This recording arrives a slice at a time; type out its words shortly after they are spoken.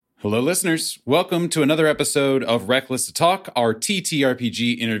Hello, listeners. Welcome to another episode of Reckless to Talk, our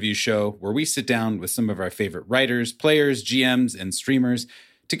TTRPG interview show where we sit down with some of our favorite writers, players, GMs, and streamers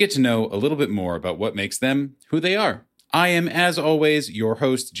to get to know a little bit more about what makes them who they are. I am, as always, your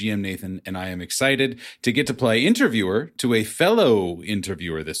host, GM Nathan, and I am excited to get to play interviewer to a fellow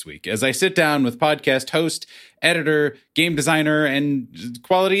interviewer this week as I sit down with podcast host, editor, game designer, and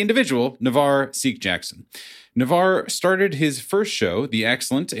quality individual, Navaar Seik-Jackson. Navaar started his first show, the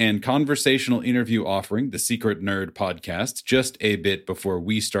excellent and conversational interview offering, The Secret Nerd Podcast, just a bit before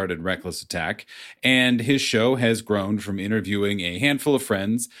we started Reckless Attack, and his show has grown from interviewing a handful of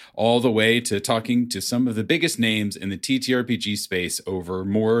friends all the way to talking to some of the biggest names in the TTRPG space over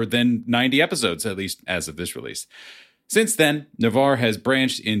more than 90 episodes, at least as of this release. Since then, Navaar has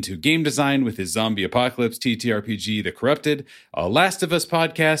branched into game design with his zombie apocalypse TTRPG, The Corrupted, a Last of Us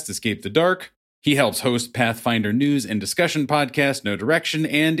podcast, Escape the Dark. He helps host Pathfinder news and discussion podcast, No Direction,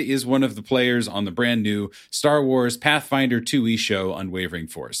 and is one of the players on the brand new Star Wars Pathfinder 2e show, Unwavering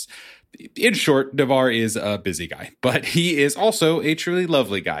Force. In short, Navaar is a busy guy, but he is also a truly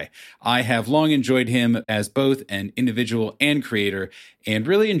lovely guy. I have long enjoyed him as both an individual and creator, and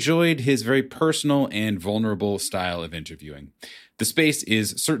really enjoyed his very personal and vulnerable style of interviewing. The space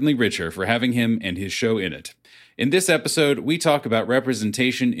is certainly richer for having him and his show in it. In this episode, we talk about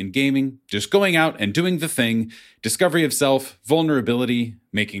representation in gaming, just going out and doing the thing, discovery of self, vulnerability,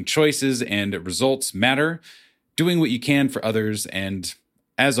 making choices and results matter, doing what you can for others, and,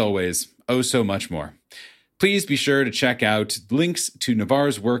 as always, oh so much more. Please be sure to check out links to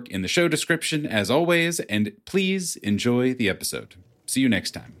Navaar's work in the show description, as always, and please enjoy the episode. See you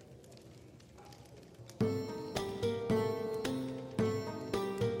next time.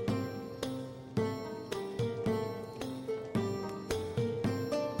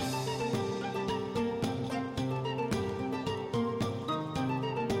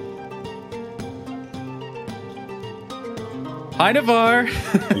 Hi, Navaar.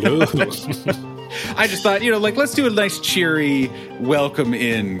 I just thought, let's do a nice, cheery welcome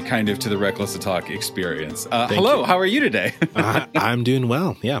in kind of to the Reckless to Talk experience. Hello, you. How are you today? I'm doing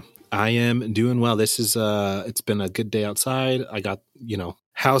well. Yeah, I am doing well. This is, it's been a good day outside. I got,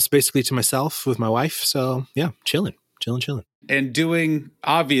 house basically to myself with my wife. So yeah, chilling. And doing,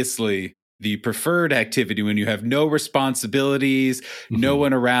 obviously, the preferred activity when you have no responsibilities, no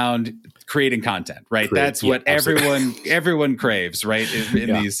one around, creating content, right? That's what everyone craves, right?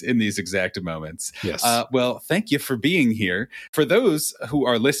 In these exact moments. Yes. Well, thank you for being here. For those who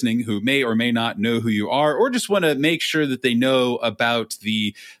are listening who may or may not know who you are, or just want to make sure that they know about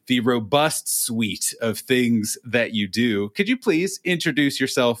the robust suite of things that you do, could you please introduce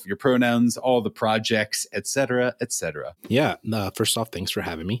yourself, your pronouns, all the projects, etc., etc.? Yeah. First off, thanks for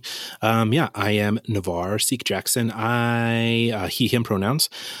having me. I am Navaar Seik-Jackson. He, him pronouns.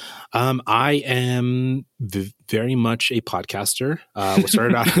 I am very much a podcaster. What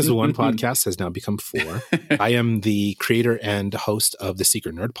started out as one podcast has now become 4. I am the creator and host of the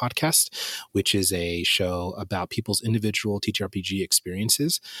Secret Nerd Podcast, which is a show about people's individual TTRPG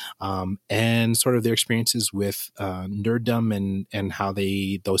experiences, and sort of their experiences with nerddom and how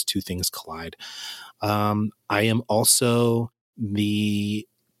those two things collide. I am also the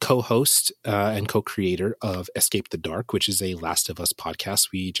co-host and co-creator of Escape the Dark, which is a Last of Us podcast.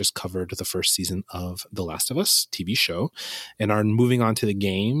 We just covered the first season of The Last of Us TV show and are moving on to the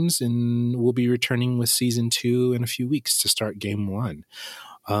games, and we'll be returning with season 2 in a few weeks to start game 1.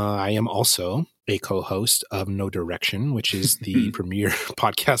 I am also a co-host of No Direction, which is the premier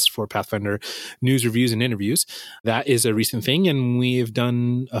podcast for Pathfinder news, reviews, and interviews. That is a recent thing, and we have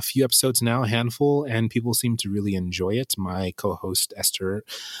done a few episodes now, a handful, and people seem to really enjoy it. My co-host, Esther,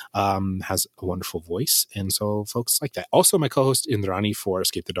 has a wonderful voice, and so folks like that. Also, my co-host, Indrani, for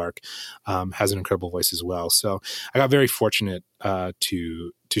Escape the Dark, has an incredible voice as well. So I got very fortunate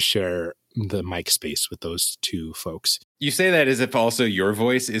to share the mic space with those two folks. You say that as if also your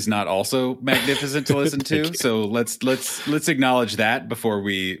voice is not also magnificent to listen to. So let's acknowledge that before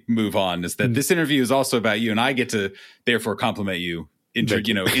we move on, is that this interview is also about you, and I get to therefore compliment you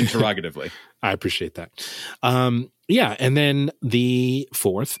interrogatively. I appreciate that. And then the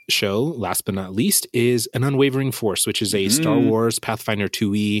 4th show, last but not least, is An Unwavering Force, which is a Star Wars Pathfinder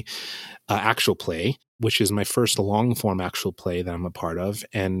 2e actual play, which is my first long-form actual play that I'm a part of,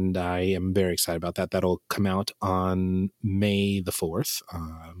 and I am very excited about that. That'll come out on May the 4th.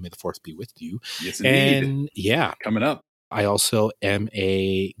 May the 4th be with you. Yes, indeed. And yeah. Coming up. I also am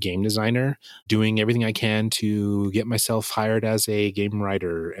a game designer, doing everything I can to get myself hired as a game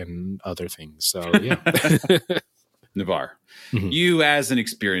writer and other things. So, yeah. Navaar, you as an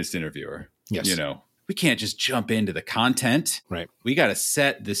experienced interviewer, yes. we can't just jump into the content. Right. We got to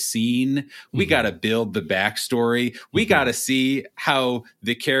set the scene. We got to build the backstory. We got to see how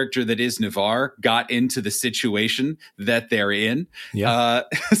the character that is Navaar got into the situation that they're in. Yeah.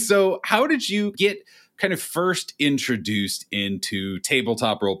 So how did you get kind of first introduced into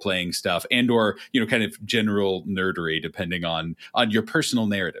tabletop role-playing stuff and or, kind of general nerdery, depending on your personal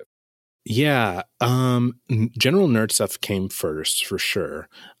narrative? Yeah. General nerd stuff came first for sure.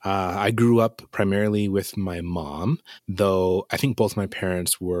 I grew up primarily with my mom, though I think both my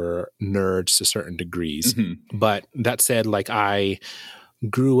parents were nerds to certain degrees. But that said, like I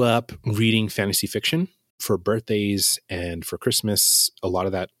grew up reading fantasy fiction for birthdays and for Christmas. A lot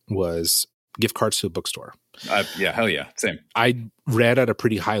of that was gift cards to a bookstore. Yeah, hell yeah. Same. I read at a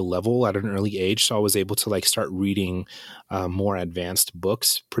pretty high level at an early age, so I was able to like start reading more advanced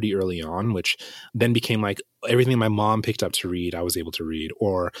books pretty early on, which then became like everything my mom picked up to read, I was able to read.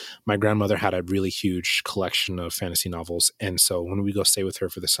 Or my grandmother had a really huge collection of fantasy novels, and so when we go stay with her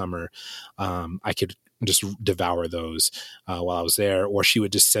for the summer, I could just devour those while I was there, or she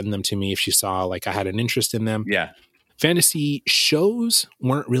would just send them to me if she saw like I had an interest in them. Yeah. Fantasy shows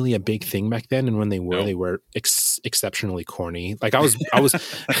weren't really a big thing back then, and when they were, they were exceptionally corny. Like I was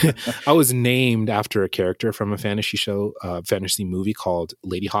I was named after a character from a fantasy show, fantasy movie called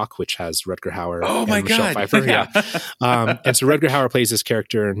Lady Hawk, which has Rutger Hauer and Michelle Pfeiffer. Yeah. And so Rutger Hauer plays this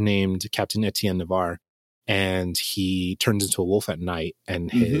character named Captain Etienne Navaar, and he turns into a wolf at night,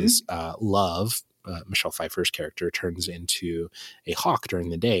 and his love, Michelle Pfeiffer's character, turns into a hawk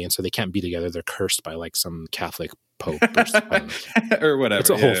during the day, and so they can't be together. They're cursed by like some Catholic pope or whatever.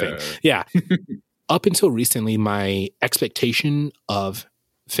 It's a whole thing. Yeah. Up until recently, my expectation of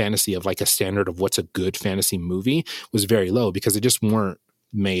fantasy, of like a standard of what's a good fantasy movie, was very low because they just weren't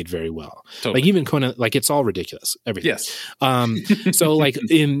made very well. Totally. Like even Conan, like it's all ridiculous. Everything. Yes. So like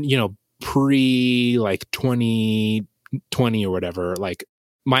in, pre like 2020 or whatever, like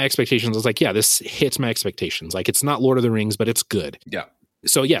my expectations was like, yeah, this hits my expectations. Like it's not Lord of the Rings, but it's good. Yeah.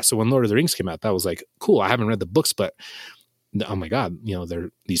 So yeah, so when Lord of the Rings came out, that was like, cool. I haven't read the books, but oh my God,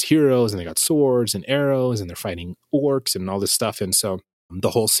 they're these heroes and they got swords and arrows and they're fighting orcs and all this stuff. And so the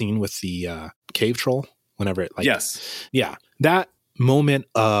whole scene with the cave troll, whenever it like, yes. Yeah. That moment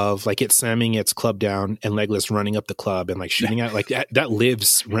of like it slamming its club down and Legolas running up the club and like shooting at like that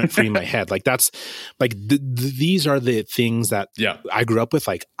lives rent free in my head. Like that's like these are the things that I grew up with.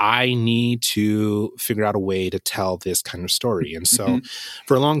 Like I need to figure out a way to tell this kind of story. And so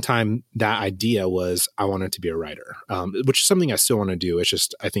for a long time, that idea was I wanted to be a writer, which is something I still want to do. It's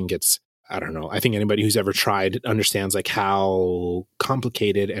just, I think anybody who's ever tried understands like how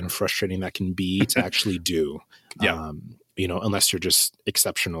complicated and frustrating that can be to actually do. Yeah. Unless you're just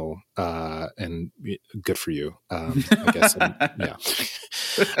exceptional and good for you, I guess.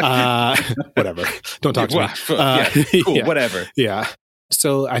 Whatever. Don't talk to me. Cool, whatever. Yeah.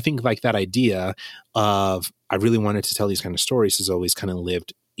 So I think like that idea of I really wanted to tell these kind of stories has always kind of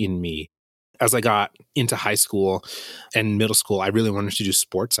lived in me. As I got into high school and middle school, I really wanted to do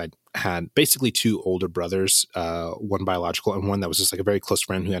sports. I had basically two older brothers, one biological and one that was just like a very close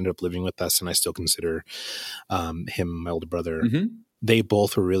friend who ended up living with us. And I still consider him my older brother. They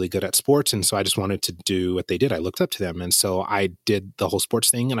both were really good at sports. And so I just wanted to do what they did. I looked up to them. And so I did the whole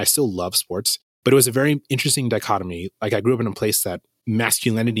sports thing, and I still love sports. But it was a very interesting dichotomy. Like I grew up in a place that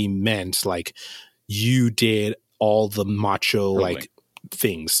masculinity meant like you did all the macho like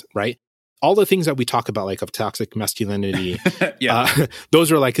things, right? All the things that we talk about, like of toxic masculinity,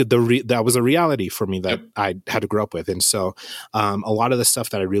 those are like that was a reality for me that I had to grow up with. And so a lot of the stuff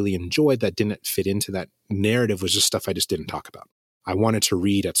that I really enjoyed that didn't fit into that narrative was just stuff I just didn't talk about. I wanted to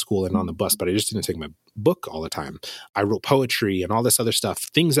read at school and on the bus, but I just didn't take my book all the time. I wrote poetry and all this other stuff,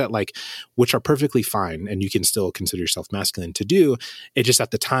 things that like, which are perfectly fine. And you can still consider yourself masculine to do. It just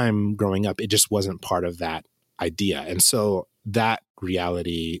at the time growing up, it just wasn't part of that idea. And so that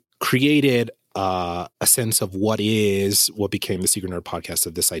reality created a sense of what became the Secret Nerd podcast,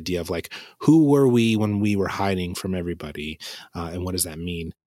 of this idea of like, who were we when we were hiding from everybody? And what does that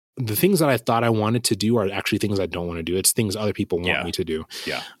mean? The things that I thought I wanted to do are actually things I don't want to do. It's things other people want me to do.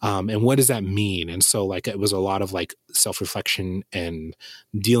 Yeah. And what does that mean? And so like, it was a lot of like self-reflection and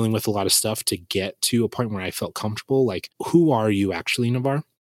dealing with a lot of stuff to get to a point where I felt comfortable. Like, who are you actually, Navaar?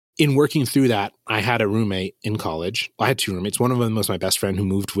 In working through that, I had a roommate in college. I had two roommates. One of them was my best friend who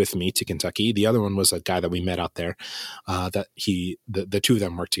moved with me to Kentucky. The other one was a guy that we met out there. The two of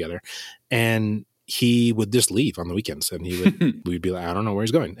them worked together, and he would just leave on the weekends, and we'd be like, I don't know where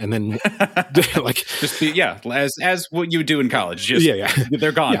he's going. And then like just be, as what you do in college. Just,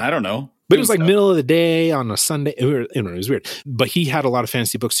 they're gone. I don't know. But it was like middle of the day on a Sunday. It was weird. But he had a lot of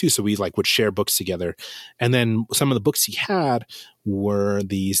fantasy books too. So we like would share books together. And then some of the books he had were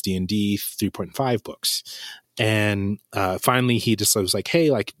these D&D 3.5 books. And finally he just was like,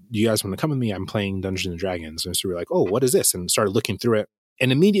 hey, like, do you guys want to come with me? I'm playing Dungeons and Dragons. And so we were like, oh, what is this? And started looking through it.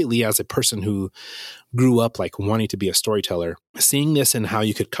 And immediately, as a person who grew up like wanting to be a storyteller, seeing this and how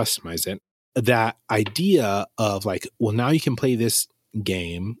you could customize it, that idea of like, well, now you can play this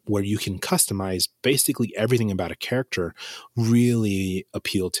game where you can customize basically everything about a character really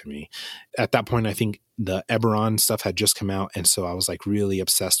appealed to me. At that point, I think the Eberron stuff had just come out. And so I was like really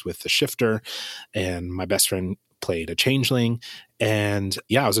obsessed with the Shifter, and my best friend played a changeling. And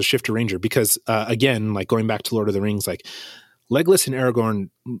I was a Shifter Ranger because again, like going back to Lord of the Rings, like Legolas and Aragorn,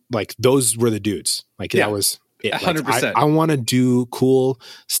 like those were the dudes. Like that was it. 100%. Like, I want to do cool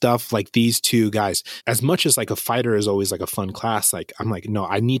stuff like these two guys. As much as like a fighter is always like a fun class, like I'm like, no,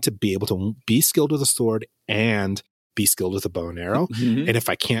 I need to be able to be skilled with a sword and be skilled with a bow and arrow. Mm-hmm. And if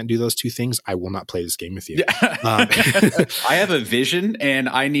I can't do those two things, I will not play this game with you. I have a vision and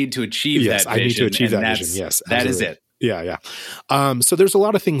I need to achieve that vision. I need to achieve that vision. Yes. That is it. Yeah. So there's a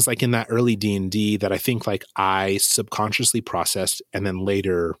lot of things like in that early D&D that I think like I subconsciously processed, and then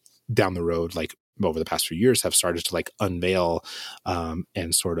later down the road, like over the past few years, have started to like unveil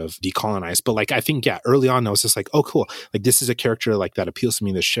and sort of decolonize. But like I think early on I was just like, oh cool, like this is a character like that appeals to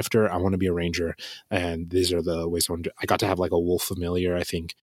me, this Shifter. I want to be a Ranger, and these are the ways I got to have like a wolf familiar. I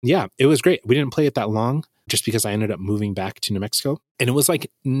think it was great. We didn't play it that long just because I ended up moving back to New Mexico, and it was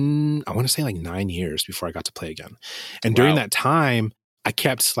like I want to say like 9 years before I got to play again. And during that time I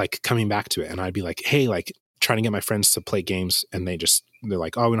kept like coming back to it, and I'd be like, hey, like trying to get my friends to play games, and they're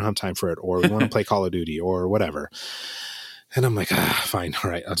like, oh, we don't have time for it, or we want to play Call of Duty or whatever. And I'm like, fine. All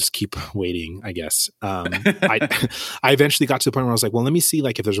right. I'll just keep waiting, I guess. I eventually got to the point where I was like, well, let me see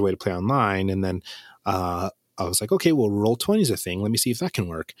like if there's a way to play online. And then I was like, okay, well, Roll20 is a thing. Let me see if that can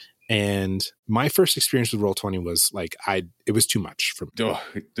work. And my first experience with Roll20 was like, it was too much for me. Oh,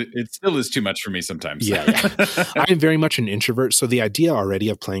 it still is too much for me sometimes. Yeah. I'm very much an introvert. So the idea already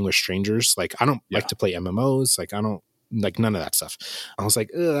of playing with strangers, like I don't like to play MMOs. Like I don't like none of that stuff. I was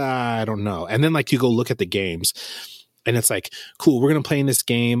like, I don't know. And then like you go look at the games, and it's like, cool, we're going to play in this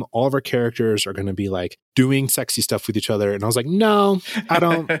game. All of our characters are going to be like doing sexy stuff with each other. And I was like, no, I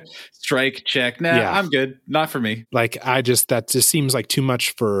don't. Strike, check. Nah, I'm good. Not for me. Like, that just seems like too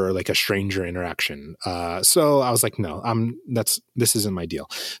much for like a stranger interaction. So I was like, no, this isn't my deal.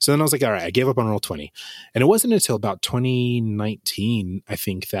 So then I was like, all right, I gave up on Roll20. And it wasn't until about 2019, I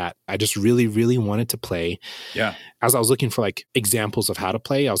think, that I just really, really wanted to play. Yeah. As I was looking for like examples of how to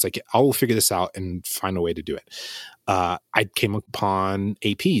play, I was like, I will figure this out and find a way to do it. I came upon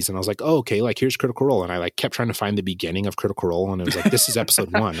APs, and I was like, oh, okay, like here's Critical Role. And I like kept trying to find the beginning of Critical Role, and it was like, this is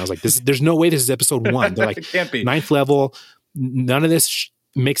episode 1. I was like, there's no way this is episode 1. They're like, it can't be. 9th level. None of this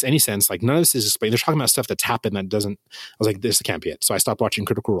makes any sense. Like none of this is explained. They're talking about stuff that's happened that doesn't. I was like, this can't be it. So I stopped watching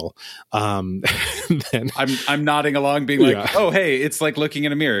Critical Role. Then I'm nodding along, being like, oh, hey, it's like looking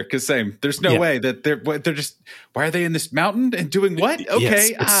in a mirror. Because same, there's no way that they're just. Why are they in this mountain and doing what? Okay,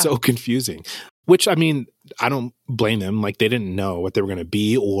 yes, it's so confusing. Which, I mean, I don't blame them. Like, they didn't know what they were going to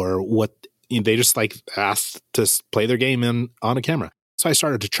be or what they just like asked to play their game on a camera. So I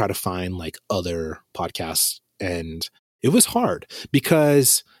started to try to find like other podcasts, and it was hard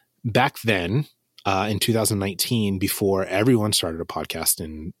because back then in 2019, before everyone started a podcast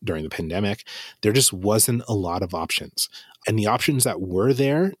during the pandemic, there just wasn't a lot of options. And the options that were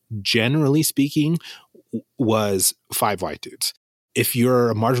there, generally speaking, was 5 white dudes. If you're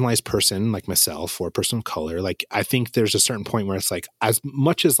a marginalized person like myself or a person of color, like I think there's a certain point where it's like, as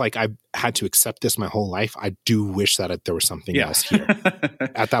much as like I've had to accept this my whole life, I do wish that there was something else here.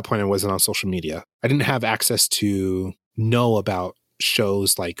 At that point, I wasn't on social media. I didn't have access to know about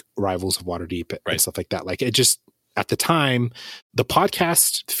shows like Rivals of Waterdeep and stuff like that. Like it just, at the time, the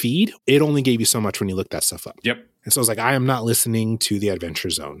podcast feed, it only gave you so much when you looked that stuff up. Yep. And so I was like, I am not listening to The Adventure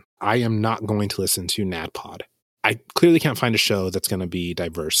Zone. I am not going to listen to NADPod. I clearly can't find a show that's going to be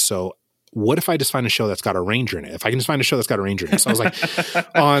diverse. So what if I just find a show that's got a ranger in it? If I can just find a show that's got a ranger in it. So I was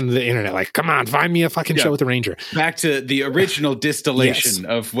like on the internet, like, come on, find me a fucking show with a ranger. Back to the original distillation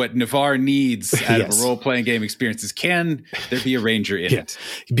of what Navaar needs out of a role-playing game experience is, can there be a ranger in it?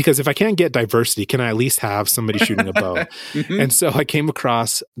 Because if I can't get diversity, can I at least have somebody shooting a bow? And so I came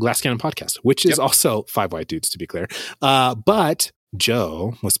across Glass Cannon Podcast, which is also 5 white dudes, to be clear. But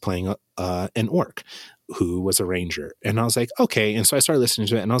Joe was playing an orc who was a ranger. And I was like, okay. And so I started listening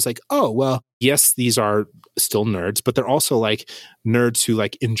to it and I was like, oh, well, yes, these are still nerds, but they're also like nerds who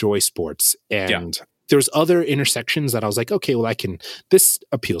like enjoy sports. And there's other intersections that I was like, okay, well, this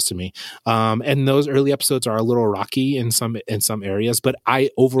appeals to me. And those early episodes are a little rocky in some areas, but I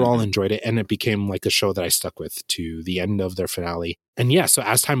overall enjoyed it. And it became like a show that I stuck with to the end of their finale. And yeah, so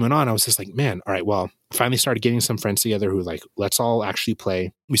as time went on, I was just like, man, all right, well, finally started getting some friends together who like, let's all actually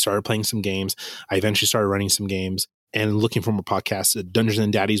play. We started playing some games. I eventually started running some games and looking for more podcasts. Dungeons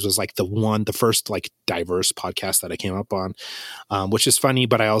and Daddies was like the first like diverse podcast that I came up on, which is funny.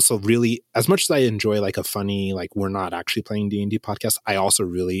 But I also really, as much as I enjoy like a funny, like we're not actually playing D&D podcast, I also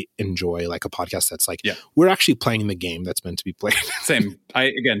really enjoy like a podcast that's like, we're actually playing the game that's meant to be played. Same.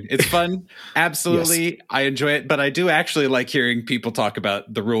 Again, it's fun. Absolutely. Yes. I enjoy it, but I do actually like hearing people talk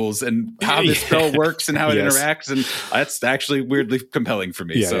about the rules and how this spell works and how it interacts. And that's actually weirdly compelling for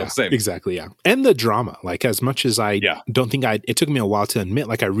me. Same. Exactly. Yeah. And the drama, like as much as I don't think it took me a while to admit,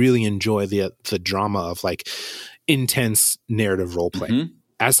 like I really enjoy the drama of like intense narrative role play.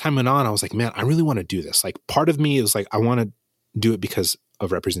 As time went on, I was like, man, I really want to do this. Like part of me is like, I want to do it because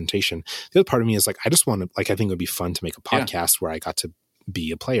of representation. The other part of me is like, I just want to, like, I think it would be fun to make a podcast where I got to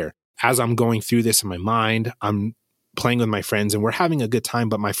be a player. As I'm going through this in my mind, I'm playing with my friends and we're having a good time,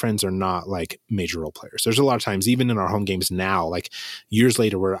 but my friends are not like major role players. There's a lot of times, even in our home games now, like years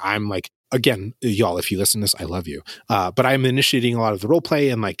later, where I'm like, again, y'all, if you listen to this, I love you. But I'm initiating a lot of the role play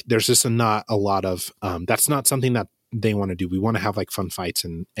and like, there's just not a lot of, that's not something that they want to do. We want to have like fun fights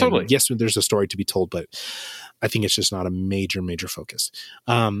and yes, there's a story to be told, but I think it's just not a major focus,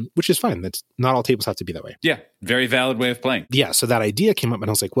 which is fine. That's not all tables have to be that way. Yeah. Very valid way of playing. Yeah. So that idea came up and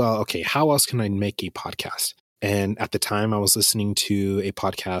I was like, well, okay, how else can I make a podcast? And at the time I was listening to a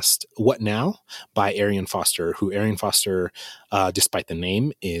podcast, What Now? By Arian Foster, who Arian Foster, despite the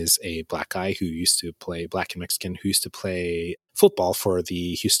name, is a black guy who used to play, black and Mexican, who used to play football for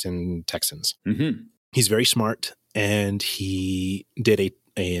the Houston Texans. He's very smart and he did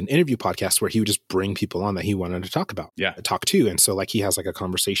an interview podcast where he would just bring people on that he wanted to talk to. And so like he has like a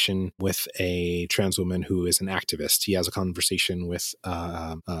conversation with a trans woman who is an activist. He has a conversation with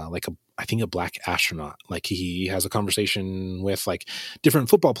I think a black astronaut. Like he has a conversation with like different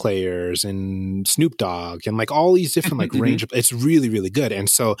football players and Snoop Dogg and like all these different like range of, it's really, really good. And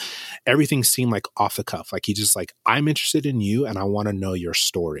so everything seemed like off the cuff. Like he just like, I'm interested in you and I want to know your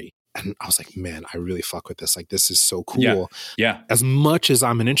story. And I was like, man, I really fuck with this. Like, this is so cool. Yeah. As much as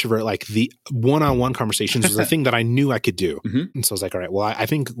I'm an introvert, like the one-on-one conversations was a thing that I knew I could do. And so I was like, all right, well, I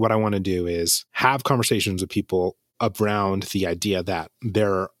think what I want to do is have conversations with people around the idea that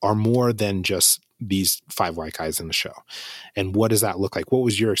there are more than just these 5 white guys in the show. And what does that look like? What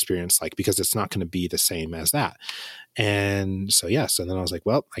was your experience like? Because it's not going to be the same as that. And so, so then I was like,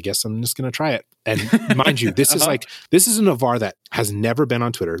 well, I guess I'm just going to try it. And mind you, this is like, this is a Navaar that has never been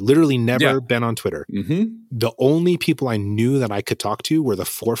on Twitter, literally never been on Twitter. The only people I knew that I could talk to were the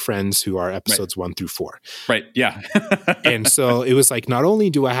 4 friends who are episodes 1 through 4. Right. Yeah. And so it was like, not only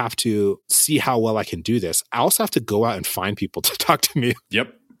do I have to see how well I can do this, I also have to go out and find people to talk to me.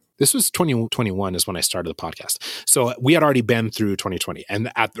 Yep. This was 2021 is when I started the podcast. So we had already been through 2020.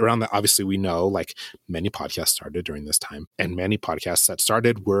 And around that, obviously we know like many podcasts started during this time and many podcasts that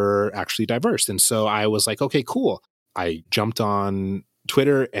started were actually diverse. And so I was like, okay, cool. I jumped on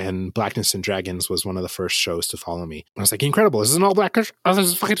Twitter and Blackness and Dragons was one of the first shows to follow me. I was like, incredible. This is an all black. Oh, this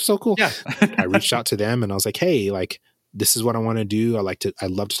is fucking so cool. Yeah. I reached out to them and I was like, hey, like, this is what I want to do. I'd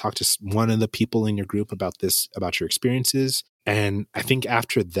love to talk to one of the people in your group about this, about your experiences. And I think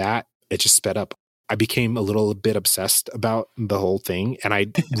after that, it just sped up. I became a little bit obsessed about the whole thing. And I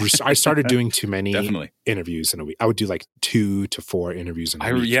started doing too many interviews in a week. I would do like 2 to 4 interviews in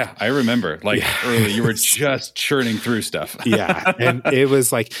a week. Yeah, I remember like early, you were just churning through stuff. And it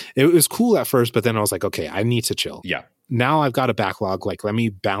was like, it was cool at first, but then I was like, okay, I need to chill. Yeah. Now I've got a backlog. Like, let me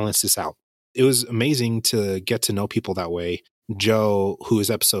balance this out. It was amazing to get to know people that way. Joe, who is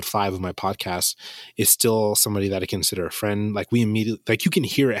episode 5 of my podcast, is still somebody that I consider a friend. Like we immediately, like you can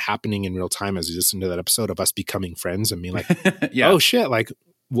hear it happening in real time as you listen to that episode of us becoming friends and being like, oh shit, like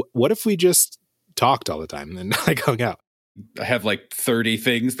what if we just talked all the time and like hung out? I have like 30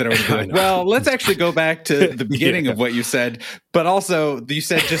 things that I would be like, well, let's actually go back to the beginning of what you said. But also you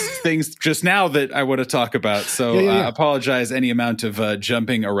said just things just now that I want to talk about. So I apologize any amount of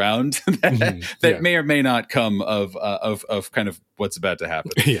jumping around that may or may not come of kind of what's about to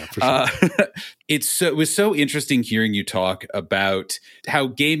happen. Yeah, for sure. It was so interesting hearing you talk about how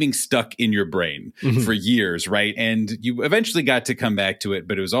gaming stuck in your brain for years, right? And you eventually got to come back to it,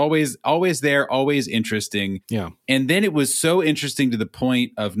 but it was always there, always interesting. Yeah. And then it was so interesting to the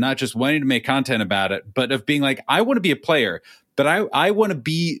point of not just wanting to make content about it, but of being like, I want to be a player. But I want to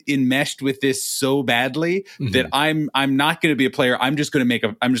be enmeshed with this so badly that I'm not going to be a player. I'm just going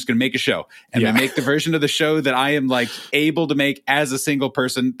to make a show and I make the version of the show that I am like able to make as a single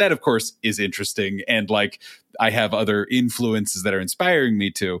person. That of course is interesting. And like, I have other influences that are inspiring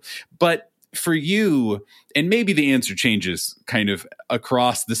me to, but for you, and maybe the answer changes kind of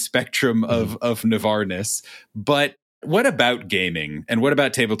across the spectrum of Navaarness, but what about gaming and what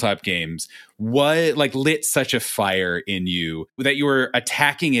about tabletop games? What like lit such a fire in you that you were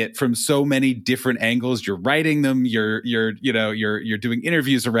attacking it from so many different angles? You're writing them, you're doing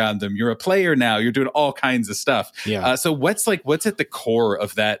interviews around them. You're a player now. You're doing all kinds of stuff. Yeah. So what's at the core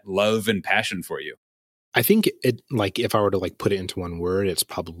of that love and passion for you? I think it, like, if I were to like put it into one word, it's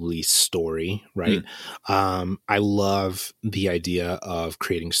probably story, right? I love the idea of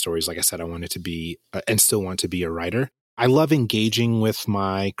creating stories. Like I said, I wanted to be and still want to be a writer. I love engaging with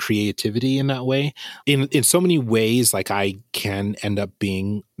my creativity in that way. In so many ways, like I can end up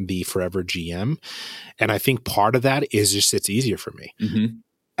being the forever GM. And I think part of that is just it's easier for me.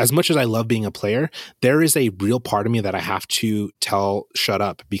 As much as I love being a player, there is a real part of me that I have to tell, shut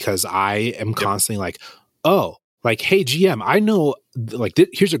up, because I am constantly like, oh, like, hey, GM, I know, like,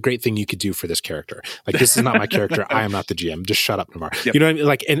 here's a great thing you could do for this character. Like, this is not my character. I am not the GM. Just shut up, Navaar. You know what I mean?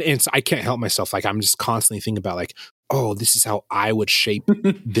 Like, and I can't help myself. Like, I'm just constantly thinking about like, oh, this is how I would shape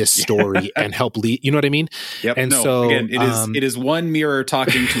this story and help lead. You know what I mean? And so again, it is one mirror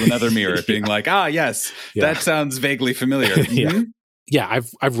talking to another mirror, being like, yes, that sounds vaguely familiar. Yeah,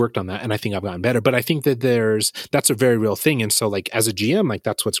 I've worked on that, and I think I've gotten better. But I think that that's a very real thing. And so, like, as a GM, like,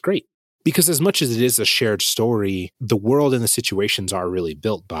 that's what's great. Because as much as it is a shared story, the world and the situations are really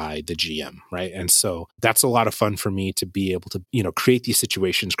built by the GM, right? And so that's a lot of fun for me to be able to, create these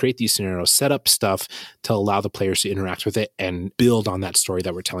situations, create these scenarios, set up stuff to allow the players to interact with it and build on that story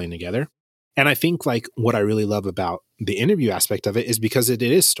that we're telling together. And I think like what I really love about the interview aspect of it is because it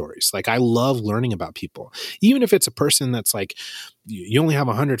is stories. Like I love learning about people. Even if it's a person that's like, you only have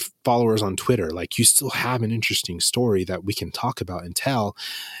 100 followers on Twitter, like you still have an interesting story that we can talk about and tell.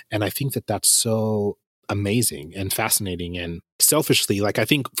 And I think that that's so amazing and fascinating. And selfishly, like I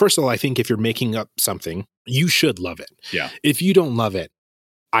think, first of all, I think if you're making up something, you should love it. Yeah. If you don't love it,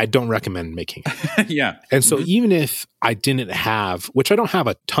 I don't recommend making it. Yeah. And so even if I didn't have, which I don't have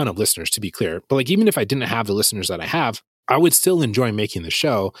a ton of listeners to be clear, but like even if I didn't have the listeners that I have, I would still enjoy making the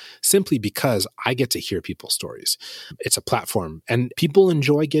show simply because I get to hear people's stories. It's a platform and people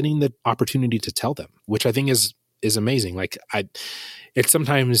enjoy getting the opportunity to tell them, which I think is amazing. Like it's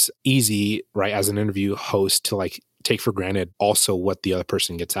sometimes easy, right, as an interview host to like take for granted also what the other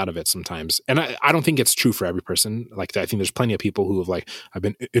person gets out of it sometimes. And I don't think it's true for every person. Like I think there's plenty of people who have like, I've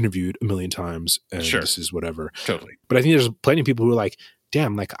been interviewed a million times and this is whatever. Totally. But I think there's plenty of people who are like,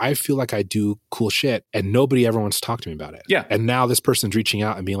 damn, like I feel like I do cool shit and nobody ever wants to talk to me about it. Yeah. And now this person's reaching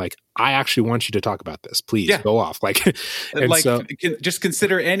out and being like, I actually want you to talk about this. Please go off. Like, and like so, just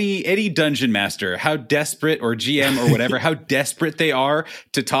consider any dungeon master, how desperate, or GM or whatever, how desperate they are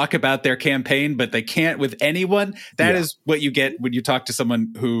to talk about their campaign, but they can't with anyone. That is what you get when you talk to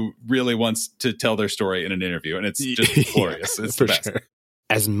someone who really wants to tell their story in an interview. And it's just glorious. It's the best. Sure.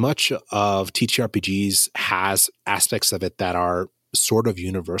 As much of TTRPGs has aspects of it that are sort of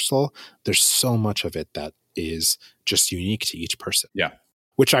universal, there's so much of it that is just unique to each person. Yeah.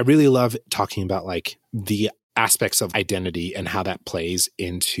 Which I really love talking about, like the aspects of identity and how that plays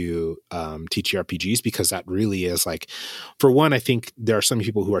into TTRPGs, because that really is like, for one, I think there are some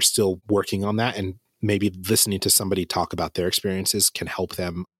people who are still working on that, and maybe listening to somebody talk about their experiences can help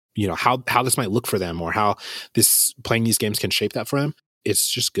them, how this might look for them, or how this playing these games can shape that for them.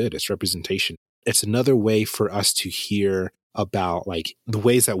 It's just good. It's representation. It's another way for us to hear about like the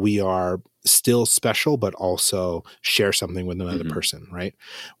ways that we are still special, but also share something with another person, right?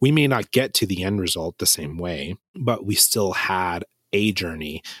 We may not get to the end result the same way, but we still had a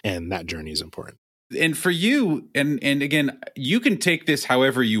journey, and that journey is important. And for you, and again, you can take this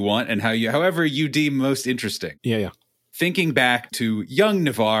however you want and however you deem most interesting. Yeah. Thinking back to young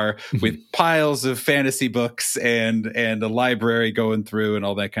Navaar with piles of fantasy books and a library going through and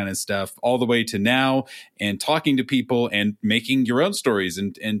all that kind of stuff, all the way to now, and talking to people and making your own stories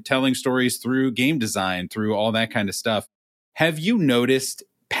and telling stories through game design, through all that kind of stuff. Have you noticed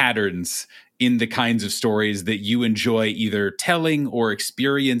patterns in the kinds of stories that you enjoy either telling or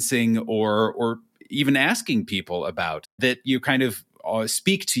experiencing or even asking people about, that you kind of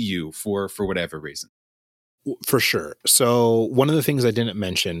speak to you for whatever reason? For sure. So one of the things I didn't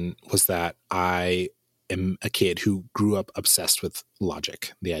mention was that I am a kid who grew up obsessed with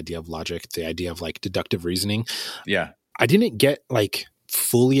logic, the idea of like deductive reasoning. Yeah. I didn't get like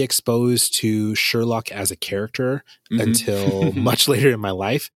fully exposed to Sherlock as a character until much later in my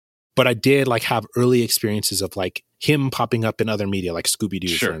life. But I did like have early experiences of like him popping up in other media, like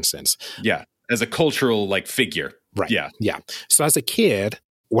Scooby-Doo, for instance. Yeah. As a cultural like figure. Right. Yeah. Yeah. So as a kid,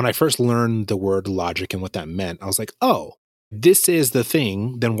 when I first learned the word logic and what that meant, I was like, oh, this is the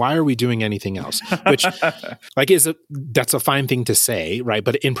thing, then why are we doing anything else? Which like that's a fine thing to say, right?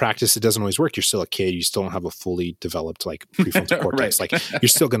 But in practice, it doesn't always work. You're still a kid. You still don't have a fully developed like prefrontal cortex. Like you're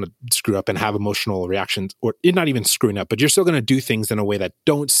still going to screw up and have emotional reactions, or you're not even screwing up, but you're still going to do things in a way that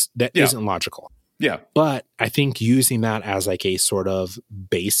isn't logical. Yeah. But I think using that as like a sort of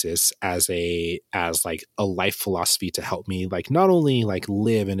basis as like a life philosophy to help me like not only like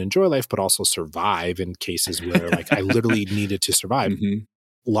live and enjoy life, but also survive in cases where like I literally needed to survive.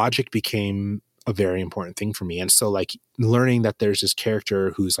 Logic became a very important thing for me. And so like learning that there's this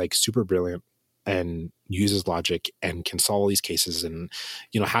character who's like super brilliant and uses logic and can solve all these cases and,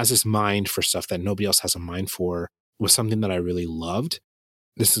 you know, has this mind for stuff that nobody else has a mind for was something that I really loved.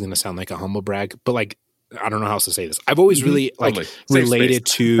 This is going to sound like a humble brag, but like, I don't know how else to say this. I've always really like related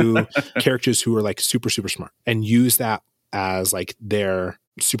to characters who are like super, super smart and use that as like their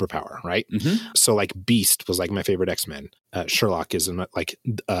superpower. Right. So like Beast was like my favorite X-Men. Sherlock is like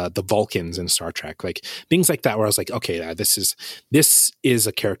the Vulcans in Star Trek, like things like that, where I was like, okay, this is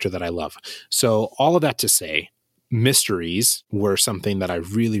a character that I love. So all of that to say, mysteries were something that I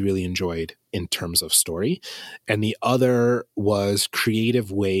really, really enjoyed in terms of story. And the other was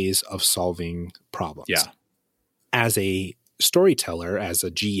creative ways of solving problems. Yeah. As a storyteller, as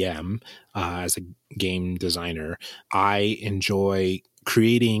a GM, as a game designer, I enjoy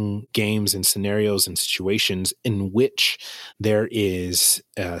creating games and scenarios and situations in which there is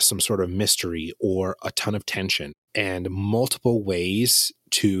some sort of mystery or a ton of tension and multiple ways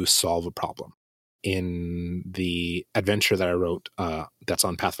to solve a problem. In the adventure that I wrote that's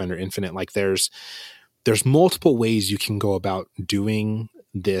on Pathfinder Infinite, like there's multiple ways you can go about doing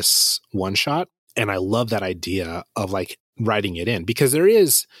this one shot. And I love that idea of like writing it in, because there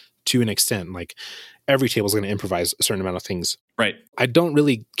is, to an extent, like every table is going to improvise a certain amount of things. Right. I don't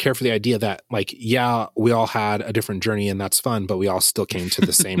really care for the idea that like, yeah, we all had a different journey and that's fun, but we all still came to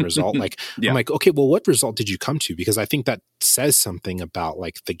the same result. Like, I'm like, okay, well, what result did you come to? Because I think that says something about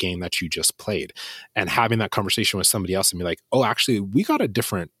like the game that you just played, and having that conversation with somebody else and be like, oh, actually we got a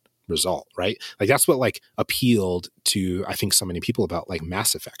different result, right? Like that's what like appealed to, I think, so many people about like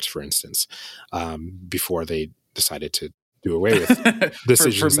Mass Effect, for instance, before they decided to do away with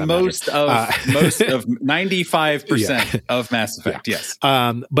decisions for most of 95% of Mass Effect. Yes.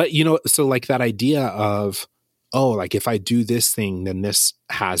 But you know, so like that idea of, oh, like if I do this thing, then this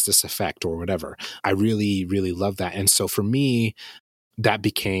has this effect or whatever. I really, really love that. And so for me, that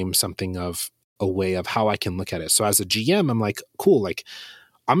became something of a way of how I can look at it. So as a GM, I'm like, cool, like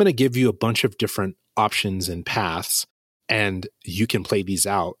I'm going to give you a bunch of different options and paths, and you can play these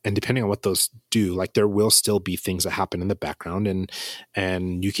out. And depending on what those do, like there will still be things that happen in the background,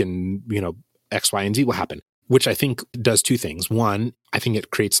 and you can, you know, X, Y, and Z will happen, which I think does two things. One, I think it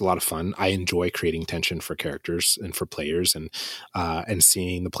creates a lot of fun. I enjoy creating tension for characters and for players, and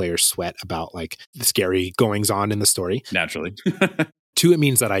seeing the players sweat about like the scary goings on in the story. Naturally. Two, it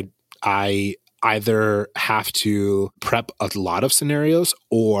means that I either have to prep a lot of scenarios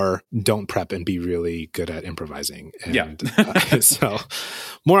or don't prep and be really good at improvising. And so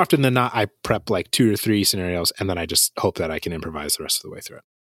more often than not, I prep like 2 or 3 scenarios, and then I just hope that I can improvise the rest of the way through it.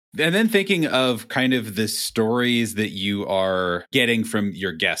 And then thinking of kind of the stories that you are getting from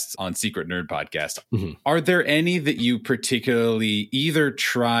your guests on Secret Nerd Podcast, are there any that you particularly either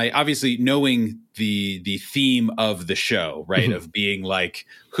try, obviously knowing the theme of the show, right? Of being like,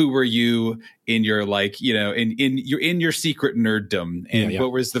 who were you in your like, you know, in your secret nerddom, and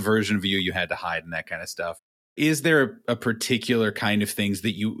what was the version of you had to hide and that kind of stuff? Is there a particular kind of things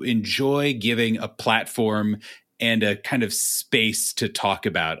that you enjoy giving a platform and a kind of space to talk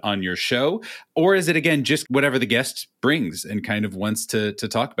about on your show? Or is it, again, just whatever the guest brings and kind of wants to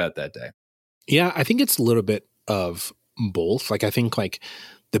talk about that day? Yeah, I think it's a little bit of both. Like, I think like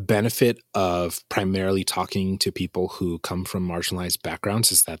the benefit of primarily talking to people who come from marginalized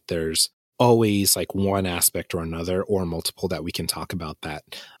backgrounds is that there's always like one aspect or another or multiple that we can talk about that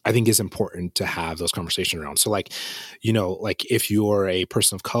I think is important to have those conversations around. So like, you know, like if you're a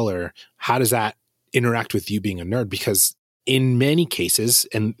person of color, how does that interact with you being a nerd? Because in many cases,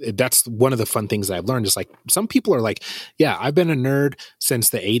 and that's one of the fun things that I've learned, is like some people are like, yeah, I've been a nerd since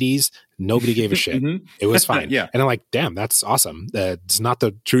the 80s. Nobody gave a shit. It was fine. And I'm like, damn, that's awesome. It's not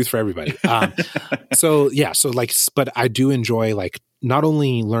the truth for everybody. So like, but I do enjoy like not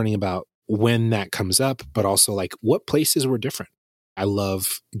only learning about when that comes up, but also like what places were different. I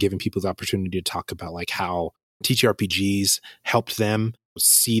love giving people the opportunity to talk about like how TTRPGs helped them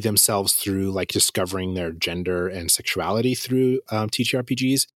see themselves through like discovering their gender and sexuality through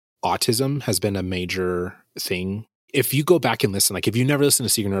TTRPGs. Autism has been a major thing. If you go back and listen, like if you never listened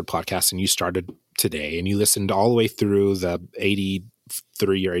to Secret Nerd podcast and you started today and you listened all the way through the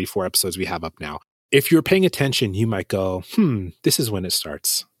 83 or 84 episodes we have up now, if you're paying attention, you might go, this is when it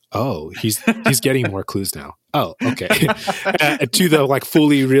starts. Oh, he's getting more clues now. Oh, okay. To the like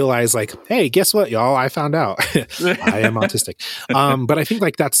fully realize like, hey, guess what, y'all? I found out I am autistic. But I think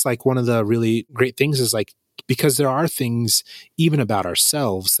like that's like one of the really great things is like, because there are things even about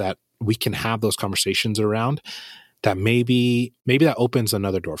ourselves that we can have those conversations around that maybe that opens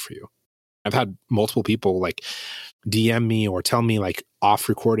another door for you. I've had multiple people like DM me or tell me like off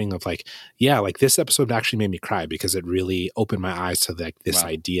recording of like, yeah, like this episode actually made me cry because it really opened my eyes to like this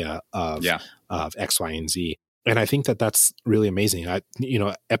idea of X, Y, and Z. And I think that that's really amazing.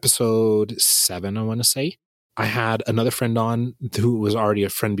 Episode 7, I want to say, I had another friend on who was already a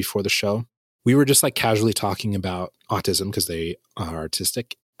friend before the show. We were just like casually talking about autism because they are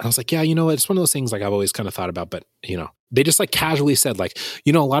artistic. And I was like, yeah, you know what? It's one of those things like I've always kind of thought about, but you know, they just like casually said like,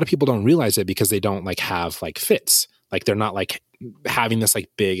 you know, a lot of people don't realize it because they don't like have like fits. Like they're not like having this like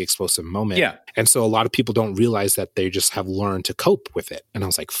big explosive moment. Yeah. And so a lot of people don't realize that they just have learned to cope with it. And I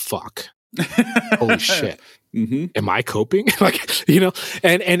was like, fuck, holy shit. Mm-hmm. Am I coping? Like, you know,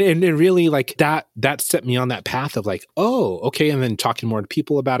 and really like that set me on that path of like, oh, okay. And then talking more to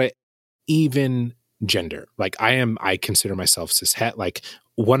people about it, even gender. Like I consider myself cishet. Like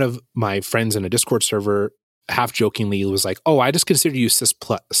one of my friends in a Discord server half jokingly was like, oh, I just consider you cis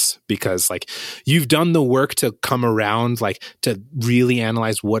plus because like you've done the work to come around, like to really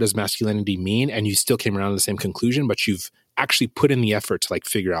analyze what does masculinity mean. And you still came around to the same conclusion, but you've actually put in the effort to like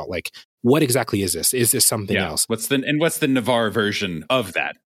figure out like, what exactly is this? Is this something else? What's the Navaar version of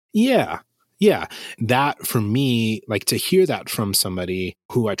that? Yeah. Yeah. That for me, like to hear that from somebody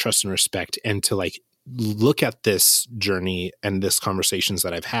who I trust and respect and to like look at this journey and this conversations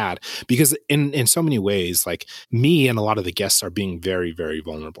that I've had, because in so many ways, like me and a lot of the guests are being very, very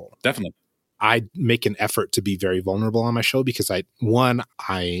vulnerable. Definitely. I make an effort to be very vulnerable on my show because I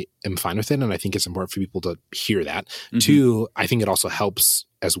am fine with it. And I think it's important for people to hear that. Mm-hmm. 2, I think it also helps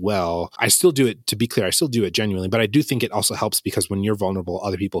as well. I still do it, to be clear, I still do it genuinely, but I do think it also helps because when you're vulnerable,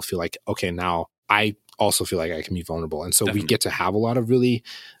 other people feel like, okay, now I also feel like I can be vulnerable. And so we get to have a lot of really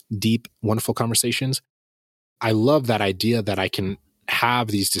deep, wonderful conversations. I love that idea that I can have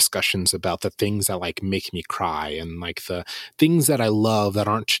these discussions about the things that like make me cry and like the things that I love that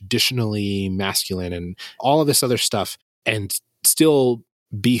aren't traditionally masculine and all of this other stuff, and still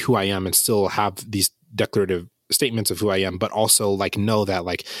be who I am and still have these declarative statements of who I am, but also like know that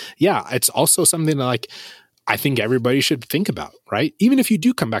like, yeah, it's also something that like I think everybody should think about, right? Even if you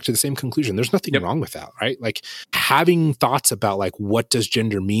do come back to the same conclusion, there's nothing wrong with that, right? Like having thoughts about like, what does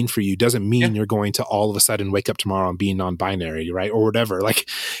gender mean for you doesn't mean you're going to all of a sudden wake up tomorrow and be non-binary, right? Or whatever. Like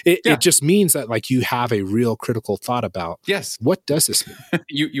it just means that like you have a real critical thought about, what does this mean?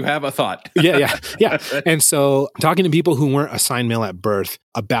 You have a thought. Yeah. And so talking to people who weren't assigned male at birth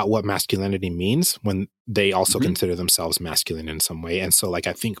about what masculinity means when they also consider themselves masculine in some way. And so like,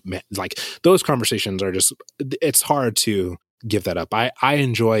 I think like those conversations are just, it's hard to give that up. I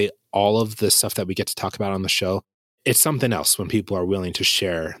enjoy all of the stuff that we get to talk about on the show. It's something else when people are willing to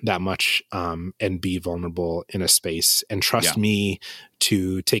share that much and be vulnerable in a space and trust me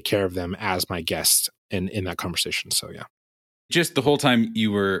to take care of them as my guest in that conversation. So, yeah. Just the whole time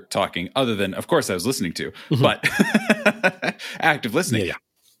you were talking, other than, of course, I was listening to, but active listening. Yeah.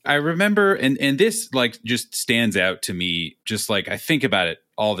 I remember, and this like just stands out to me, just like I think about it